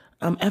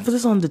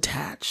 Emphasis on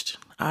detached.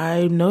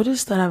 I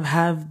noticed that I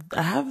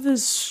have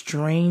this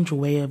strange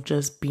way of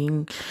just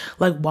being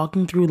like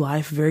walking through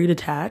life very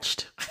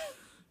detached.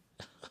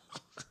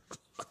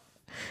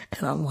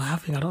 And I'm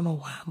laughing. I don't know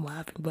why I'm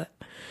laughing, but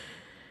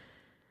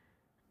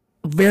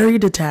very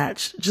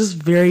detached, just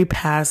very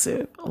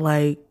passive.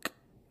 Like,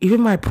 even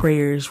my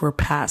prayers were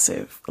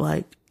passive.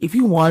 Like, if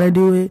you want to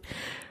do it,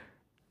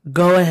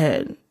 go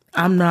ahead.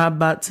 I'm not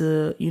about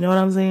to, you know what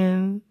I'm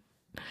saying?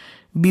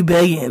 Be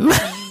begging.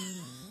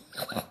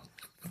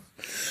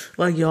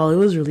 Like, y'all, it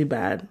was really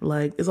bad.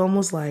 Like, it's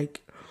almost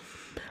like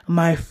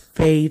my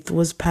faith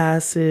was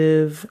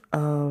passive.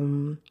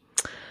 Being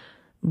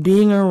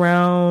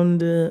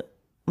around,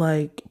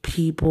 like,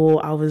 people,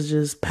 I was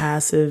just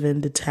passive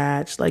and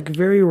detached. Like,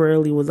 very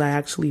rarely was I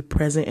actually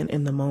present and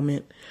in the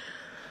moment.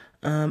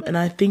 And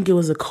I think it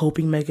was a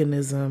coping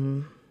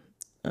mechanism,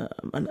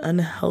 an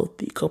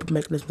unhealthy coping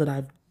mechanism that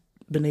I've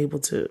been able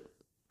to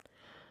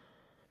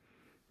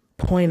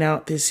point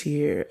out this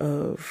year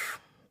of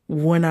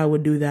when I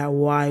would do that,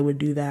 why I would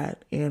do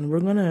that. And we're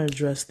going to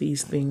address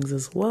these things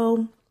as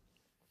well.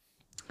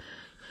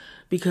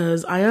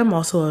 Because I am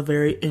also a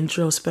very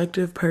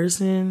introspective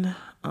person.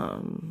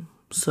 And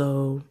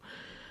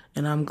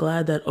I'm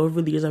glad that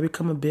over the years I've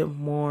become a bit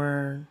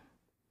more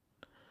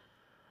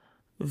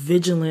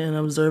vigilant and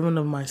observant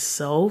of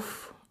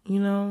myself,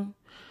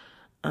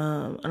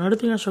 Another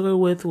thing I struggled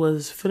with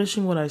was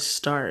finishing what I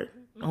start.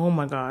 Oh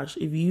my gosh.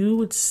 If you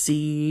would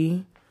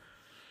see,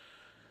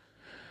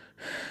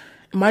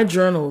 my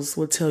journals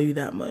would tell you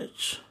that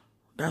much.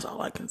 That's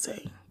all I can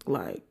say.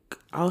 Like,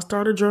 I'll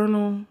start a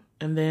journal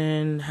and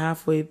then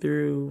halfway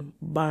through,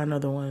 buy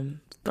another one.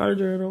 Start a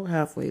journal,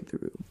 halfway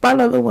through, buy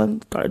another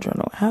one. Start a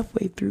journal,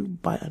 halfway through,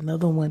 buy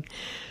another one.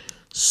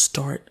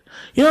 Start.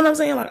 You know what I'm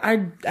saying? Like,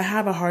 I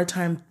have a hard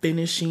time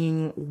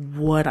finishing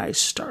what I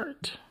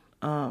start.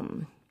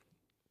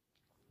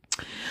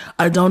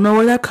 I don't know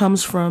where that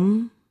comes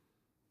from,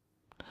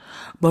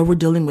 but we're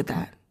dealing with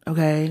that,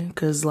 okay?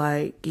 Because,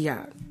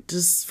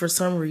 just for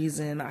some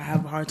reason, I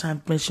have a hard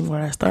time finishing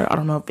where I start. I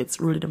don't know if it's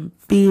rooted in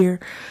fear,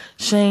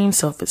 shame,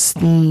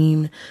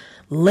 self-esteem,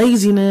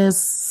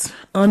 laziness,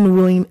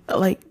 unwilling.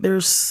 Like,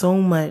 there's so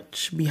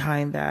much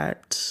behind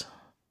that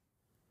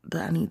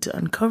I need to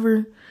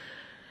uncover.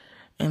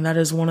 And that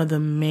is one of the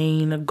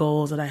main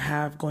goals that I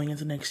have going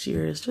into next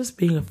year, is just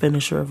being a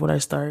finisher of what I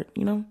start,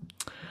 you know?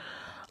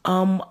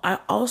 I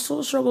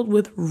also struggled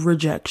with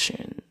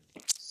rejection.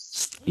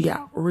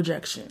 Yeah,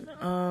 rejection.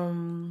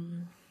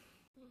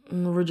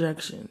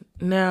 Rejection.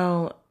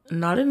 Now,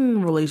 not in a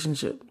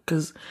relationship,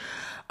 because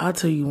I'll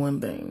tell you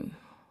one thing.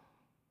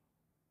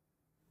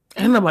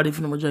 Ain't nobody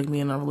finna reject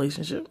me in a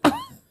relationship.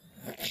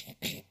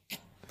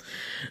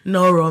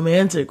 No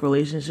romantic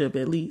relationship,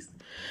 at least.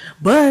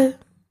 But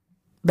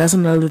that's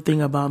another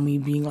thing about me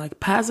being like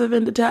passive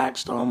and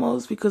detached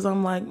almost, because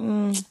I'm like,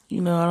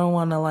 you know, I don't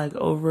want to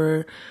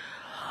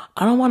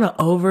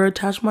over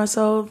attach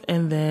myself,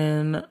 and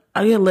then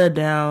I get let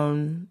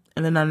down,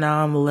 and then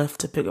now I'm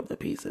left to pick up the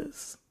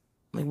pieces.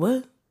 Like,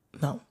 what?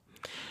 No.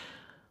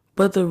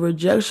 But the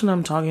rejection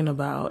I'm talking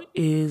about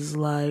is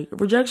like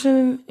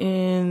rejection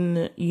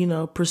in, you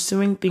know,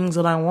 pursuing things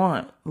that I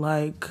want.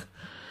 Like,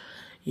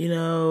 you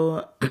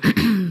know,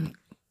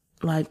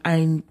 like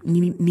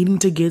needing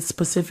to get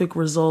specific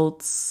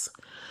results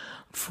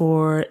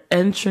for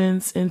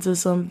entrance into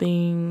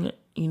something,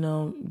 you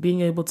know,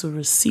 being able to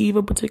receive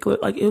a particular,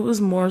 like, it was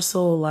more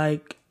so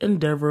like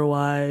endeavor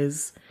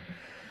wise,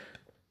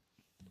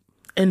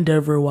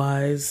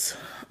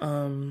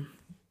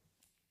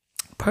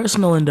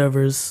 personal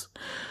endeavors,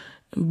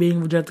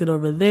 being rejected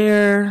over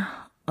there.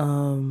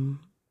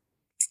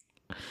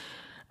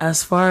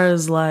 As far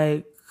as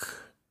like,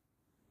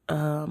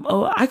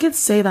 I could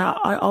say that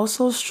I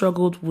also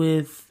struggled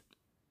with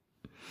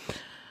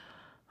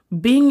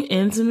being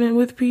intimate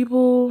with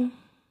people.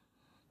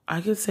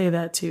 I could say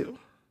that too.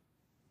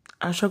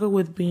 I struggled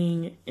with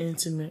being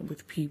intimate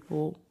with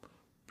people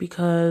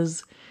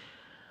because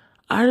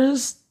I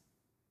just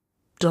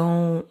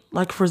don't,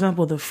 like, for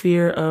example, the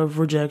fear of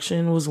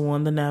rejection was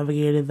one that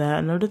navigated that.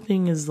 Another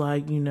thing is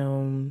like, you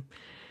know,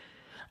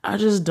 I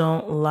just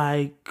don't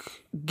like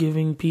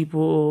giving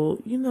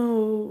people, you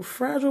know,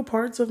 fragile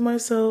parts of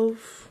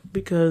myself,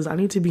 because I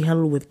need to be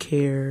handled with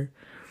care.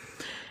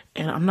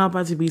 And I'm not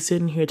about to be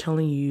sitting here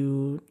telling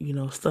you, you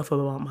know, stuff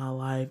about my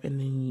life and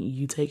then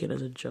you take it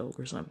as a joke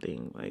or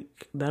something.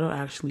 Like, that'll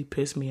actually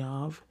piss me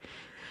off.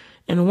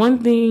 And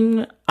one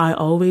thing I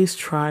always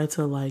try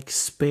to like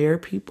spare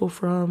people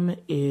from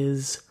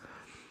is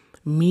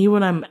me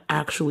when I'm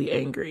actually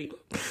angry.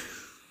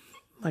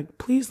 Like,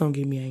 please don't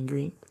get me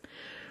angry.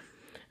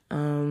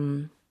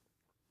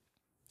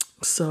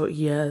 So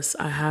yes,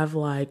 I have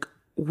like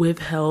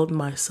withheld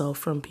myself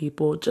from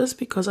people just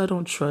because I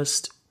don't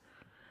trust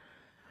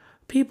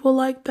people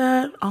like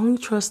that. I only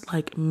trust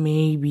like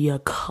maybe a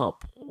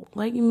couple.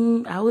 Like,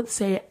 I would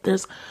say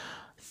there's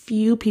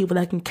few people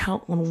that I can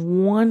count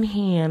on one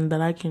hand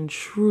that I can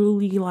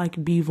truly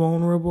like be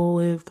vulnerable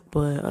with.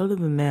 But other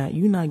than that,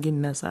 you're not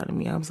getting that side of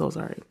me. I'm so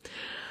sorry.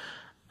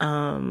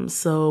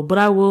 But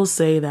I will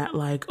say that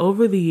like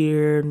over the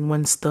year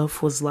when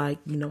stuff was like,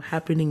 you know,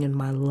 happening in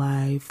my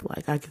life,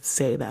 like I could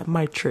say that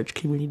my church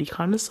community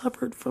kind of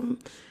suffered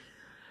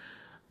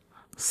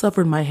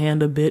my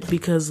hand a bit,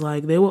 because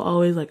like they were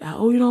always like,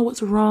 oh, you know,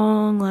 what's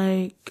wrong?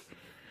 Like,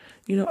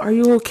 you know, are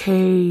you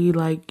okay?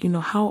 Like, you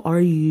know, how are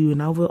you?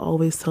 And I would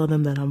always tell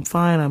them that I'm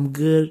fine, I'm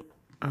good,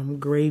 I'm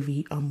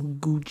gravy, I'm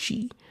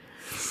Gucci.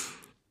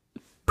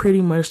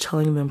 Pretty much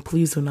telling them,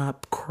 please do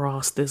not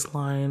cross this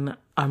line.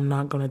 I'm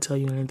not going to tell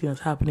you anything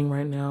that's happening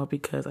right now,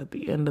 because at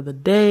the end of the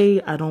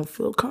day, I don't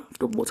feel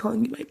comfortable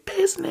telling you my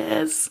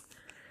business.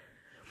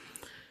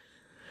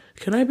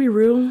 Can I be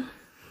real?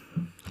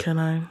 Can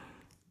I?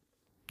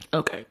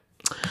 Okay.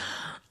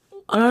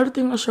 Another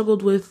thing I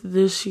struggled with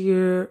this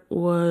year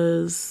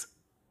was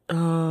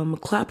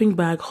clapping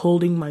back,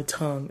 holding my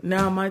tongue.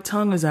 Now, my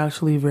tongue is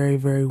actually very,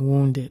 very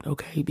wounded,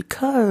 okay,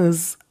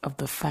 because of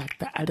the fact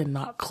that I did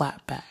not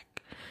clap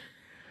back.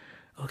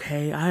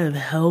 Okay, I have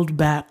held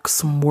back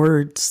some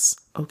words,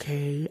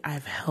 okay?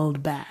 I've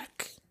held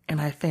back, and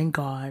I thank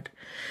God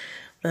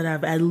that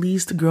I've at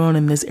least grown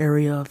in this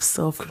area of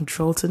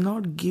self-control to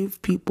not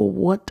give people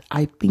what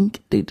I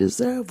think they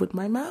deserve with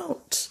my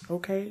mouth,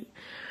 okay?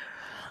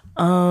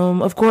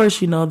 Of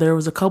course, you know, there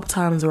was a couple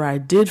times where I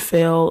did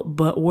fail,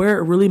 but where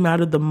it really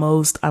mattered the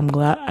most, I'm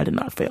glad I did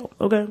not fail,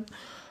 okay?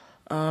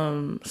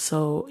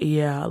 So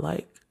yeah,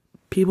 like,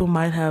 people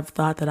might have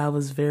thought that I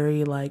was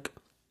very, like,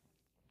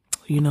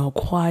 you know,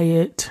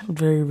 quiet,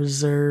 very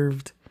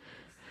reserved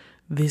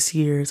this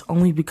year. It's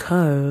only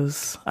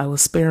because I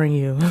was sparing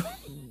you. Moving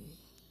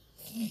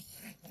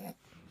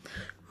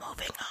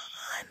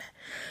on.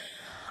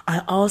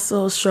 I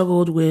also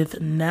struggled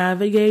with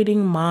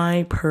navigating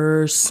my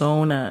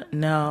persona.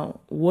 Now,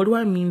 what do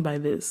I mean by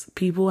this?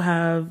 People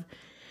have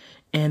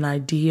an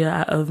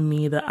idea of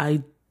me that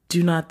I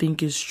do not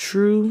think is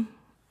true.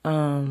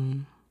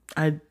 And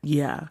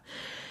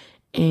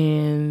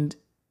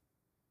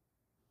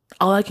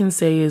all I can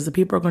say is the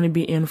people are going to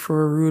be in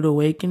for a rude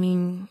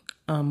awakening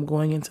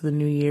going into the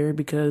new year,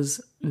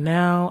 because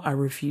now I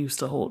refuse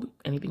to hold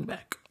anything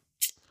back.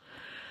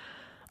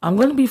 I'm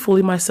going to be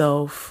fully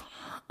myself.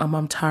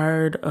 I'm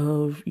tired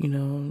of, you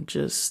know,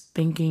 just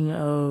thinking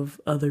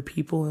of other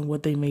people and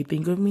what they may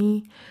think of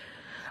me.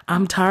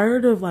 I'm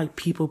tired of like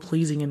people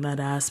pleasing in that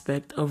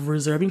aspect of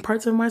reserving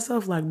parts of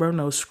myself. Like, bro,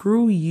 no,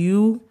 screw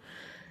you.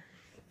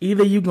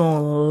 Either you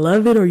gonna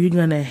love it or you're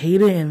gonna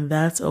hate it, and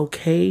that's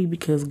okay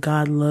because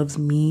God loves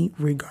me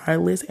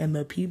regardless, and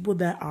the people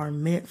that are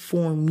meant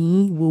for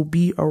me will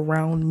be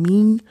around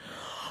me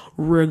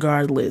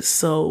regardless.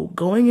 So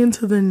going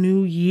into the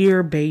new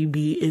year,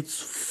 baby,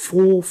 it's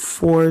full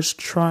force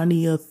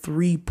Trania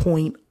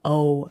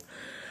 3.0.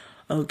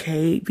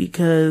 Okay,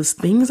 because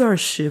things are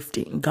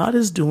shifting. God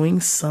is doing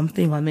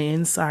something on the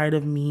inside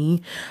of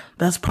me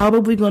that's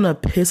probably going to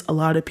piss a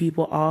lot of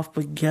people off.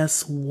 But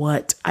guess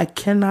what? I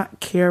cannot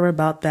care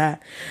about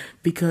that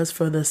because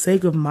for the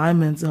sake of my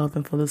mental health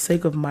and for the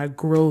sake of my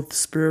growth,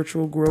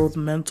 spiritual growth,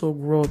 mental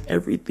growth,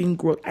 everything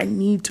growth, I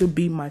need to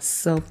be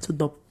myself to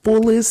the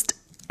fullest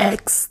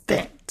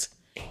extent.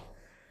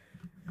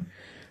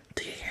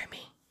 Do you hear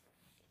me?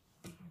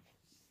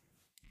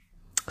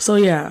 So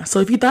yeah, so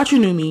if you thought you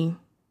knew me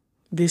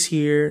this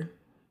year,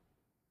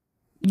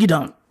 you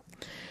don't.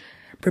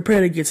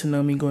 Prepare to get to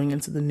know me going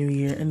into the new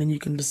year, and then you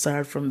can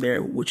decide from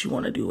there what you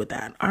want to do with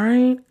that. All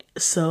right.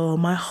 So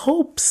my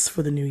hopes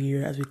for the new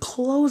year as we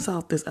close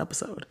out this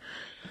episode,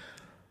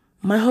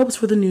 my hopes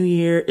for the new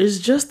year is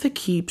just to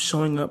keep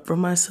showing up for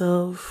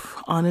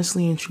myself.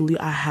 Honestly and truly,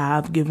 I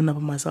have given up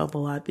on myself a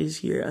lot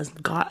this year. As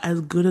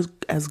good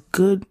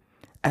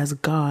as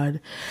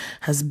God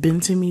has been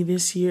to me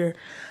this year,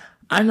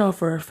 I know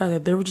for a fact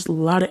that there were just a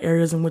lot of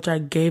areas in which I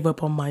gave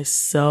up on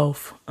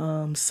myself.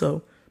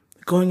 So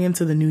going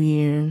into the new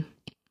year,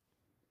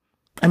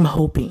 I'm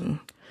hoping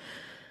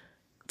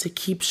to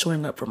keep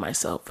showing up for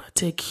myself,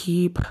 to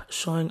keep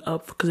showing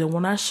up, because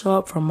when I show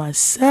up for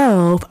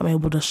myself, I'm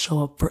able to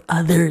show up for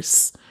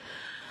others.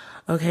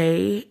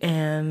 Okay.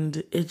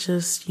 And it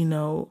just,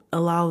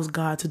 allows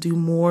God to do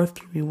more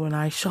through me when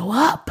I show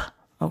up.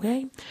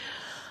 Okay.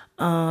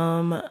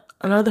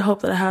 Another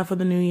hope that I have for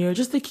the new year,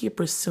 just to keep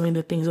pursuing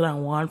the things that I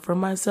want for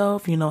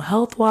myself,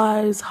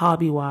 health-wise,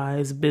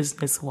 hobby-wise,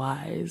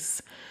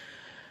 business-wise,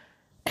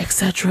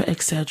 etc.,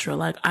 etc.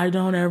 Like, I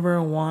don't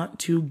ever want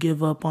to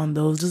give up on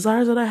those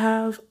desires that I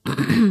have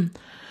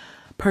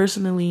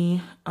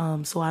personally.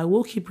 So I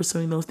will keep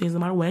pursuing those things no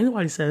matter what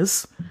anybody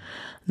says.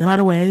 No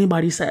matter what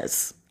anybody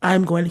says,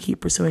 I'm going to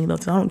keep pursuing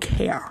those. I don't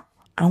care.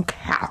 I'm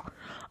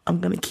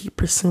going to keep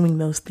pursuing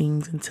those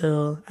things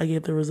until I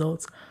get the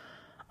results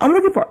I'm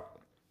looking for.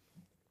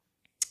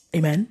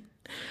 Amen.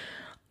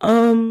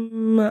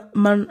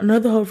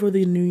 Another hope for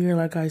the new year,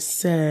 like I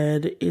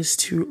said, is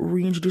to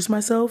reintroduce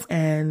myself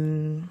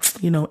and,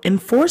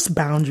 enforce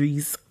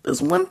boundaries.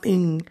 There's one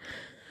thing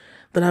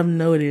that I've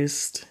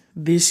noticed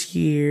this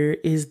year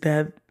is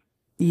that,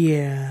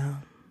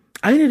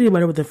 I need to do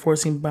better with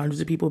enforcing boundaries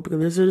to people, because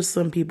there's just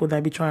some people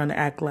that be trying to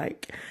act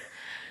like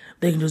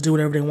they can just do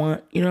whatever they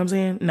want. You know what I'm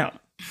saying? No,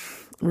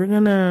 we're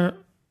going to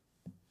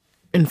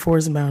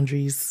enforce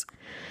boundaries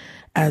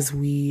as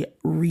we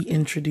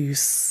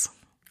reintroduce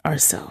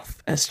ourselves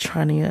as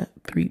Trania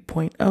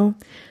 3.0.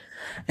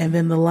 And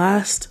then the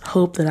last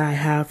hope that I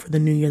have for the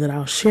new year that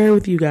I'll share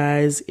with you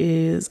guys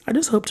is I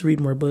just hope to read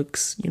more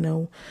books.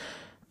 I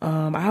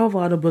have a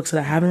lot of books that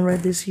I haven't read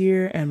this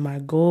year, and my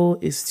goal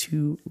is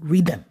to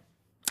read them.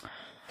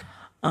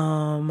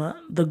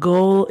 The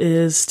goal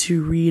is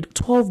to read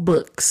 12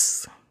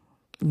 books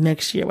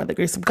next year by the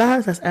grace of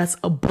God. That's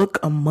a book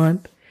a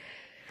month.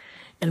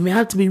 And we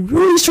have to be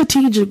really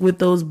strategic with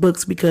those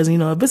books because,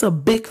 if it's a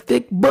big,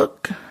 thick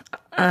book,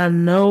 I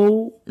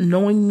know,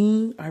 knowing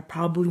me, I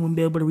probably won't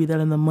be able to read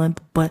that in a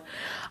month, but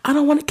I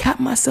don't want to cap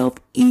myself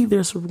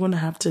either. So we're going to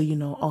have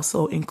to,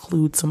 also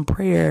include some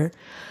prayer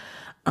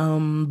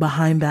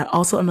behind that.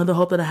 Also, another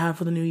hope that I have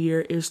for the new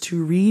year is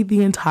to read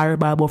the entire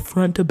Bible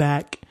front to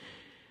back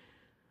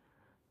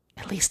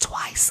at least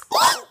twice.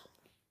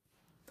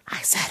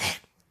 I said it.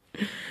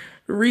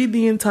 Read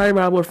the entire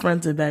Bible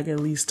front to back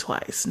at least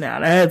twice. Now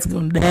that's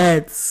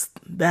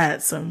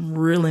some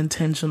real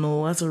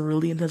intentional. That's a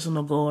really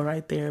intentional goal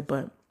right there.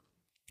 But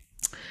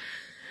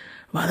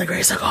by the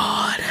grace of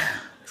God,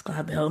 it's gonna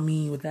have to help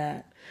me with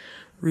that.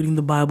 Reading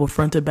the Bible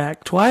front to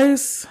back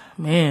twice,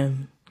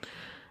 man.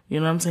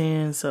 You know what I'm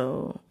saying?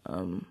 So,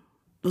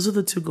 those are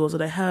the two goals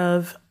that I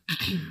have.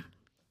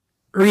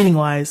 Reading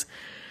wise,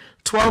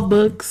 12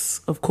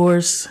 books. Of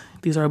course,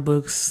 these are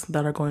books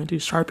that are going to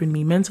sharpen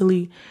me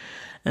mentally.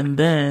 And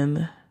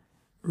then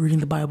reading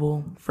the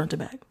Bible front to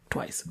back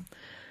twice.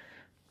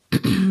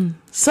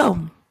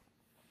 So,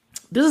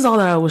 this is all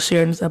that I will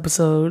share in this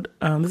episode.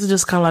 This is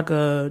just kind of like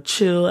a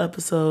chill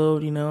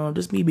episode,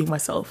 just me being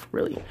myself,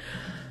 really.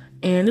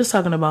 And just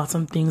talking about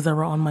some things that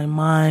were on my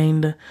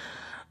mind.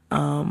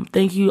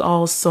 Thank you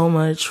all so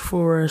much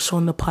for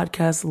showing the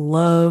podcast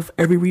love.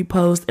 Every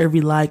repost,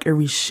 every like,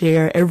 every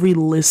share, every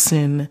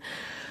listen.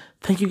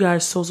 Thank you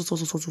guys so much.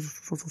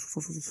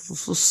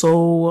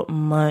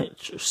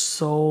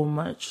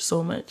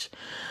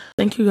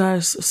 Thank you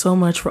guys so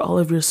much for all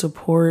of your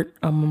support.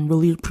 I'm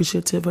really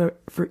appreciative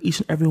for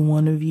each and every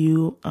one of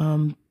you.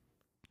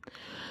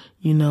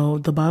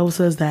 The Bible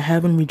says that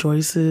heaven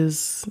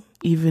rejoices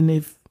even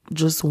if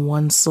just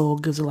one soul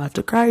gives their life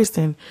to Christ.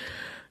 And,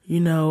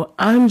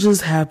 I'm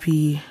just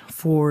happy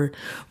for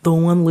the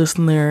one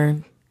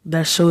listener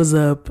that shows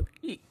up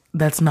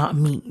that's not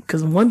me.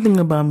 Because one thing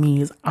about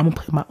me is I'm going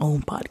to play my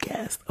own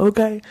podcast,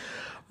 okay?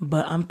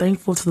 But I'm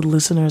thankful to the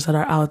listeners that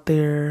are out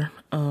there,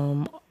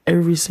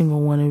 every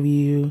single one of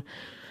you.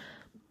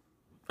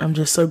 I'm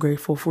just so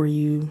grateful for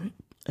you.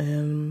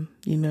 And,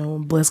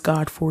 bless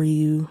God for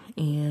you.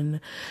 And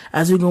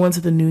as we go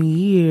into the new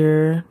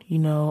year,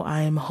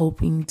 I am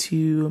hoping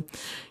to,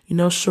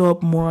 show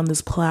up more on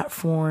this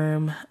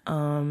platform,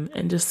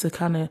 and just to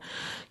kind of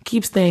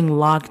keep staying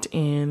locked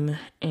in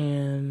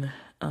and,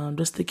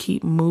 just to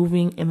keep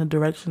moving in the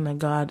direction that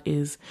God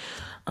is,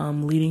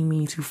 leading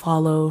me to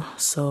follow.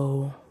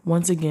 So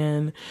once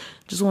again,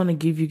 just want to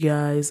give you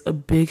guys a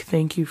big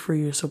thank you for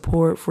your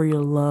support, for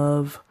your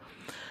love,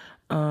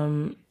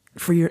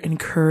 for your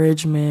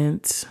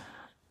encouragement.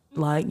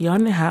 Like, y'all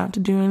didn't have to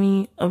do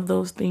any of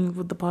those things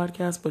with the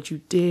podcast, but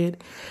you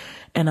did.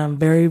 And I'm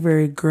very,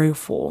 very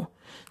grateful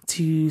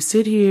to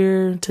sit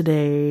here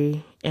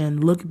today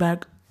and look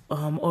back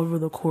over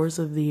the course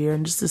of the year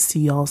and just to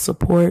see y'all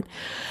support.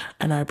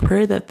 And I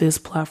pray that this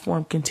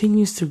platform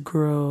continues to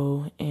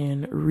grow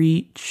and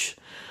reach,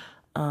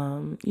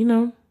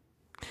 new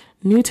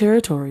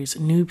territories,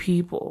 new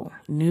people,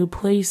 new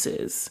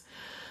places.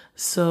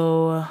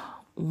 So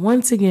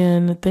once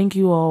again, thank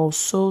you all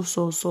so,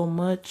 so, so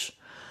much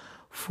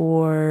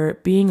for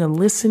being a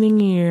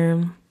listening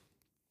ear.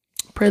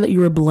 Pray that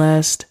you were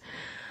blessed.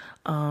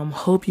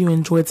 Hope you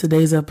enjoyed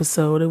today's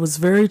episode. It was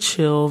very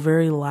chill,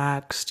 very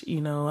laxed.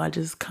 I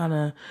just kind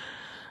of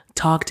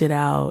talked it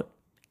out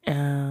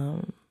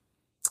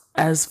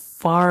as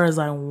far as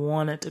I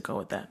wanted to go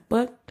with that.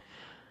 But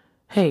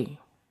hey,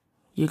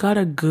 you got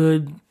a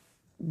good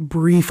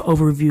brief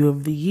overview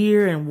of the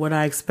year and what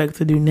I expect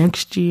to do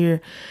next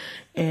year.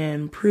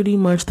 And pretty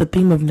much the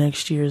theme of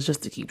next year is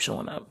just to keep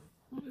showing up.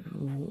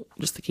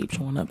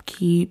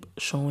 Keep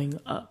showing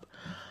up.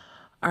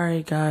 All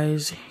right,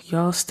 guys,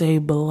 y'all stay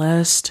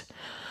blessed.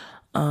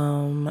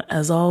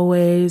 As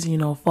always,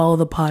 follow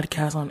the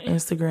podcast on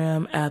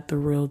Instagram at The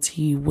Real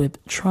Tea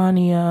with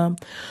Trania.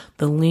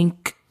 The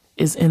link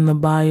is in the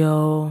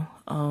bio.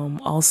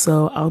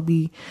 Also, I'll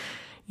be,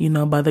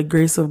 by the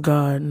grace of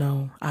God,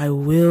 I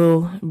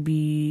will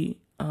be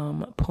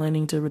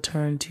planning to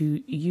return to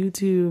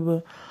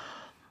YouTube.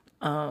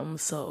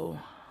 So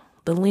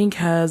the link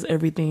has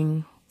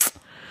everything,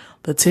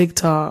 the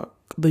TikTok,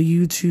 the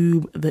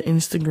YouTube, the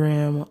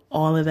Instagram,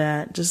 all of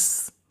that.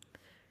 Just,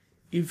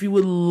 if you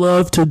would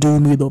love to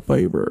do me the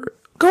favor,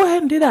 go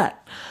ahead and do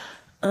that.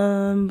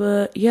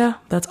 But yeah,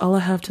 that's all I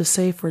have to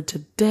say for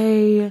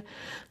today.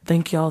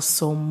 Thank y'all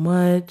so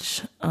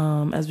much.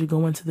 As we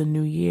go into the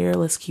new year,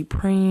 let's keep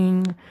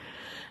praying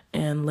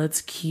and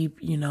let's keep,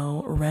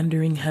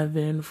 rendering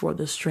heaven for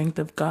the strength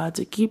of God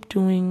to keep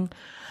doing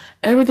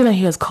everything that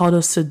He has called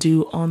us to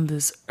do on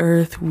this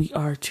earth. We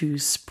are to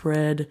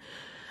spread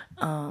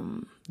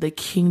the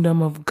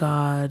kingdom of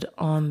God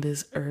on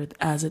this earth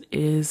as it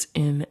is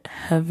in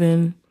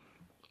heaven.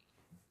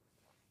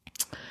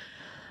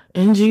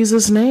 In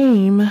Jesus'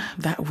 name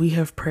that we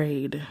have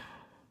prayed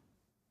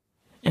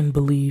and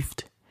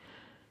believed.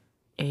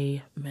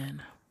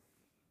 Amen.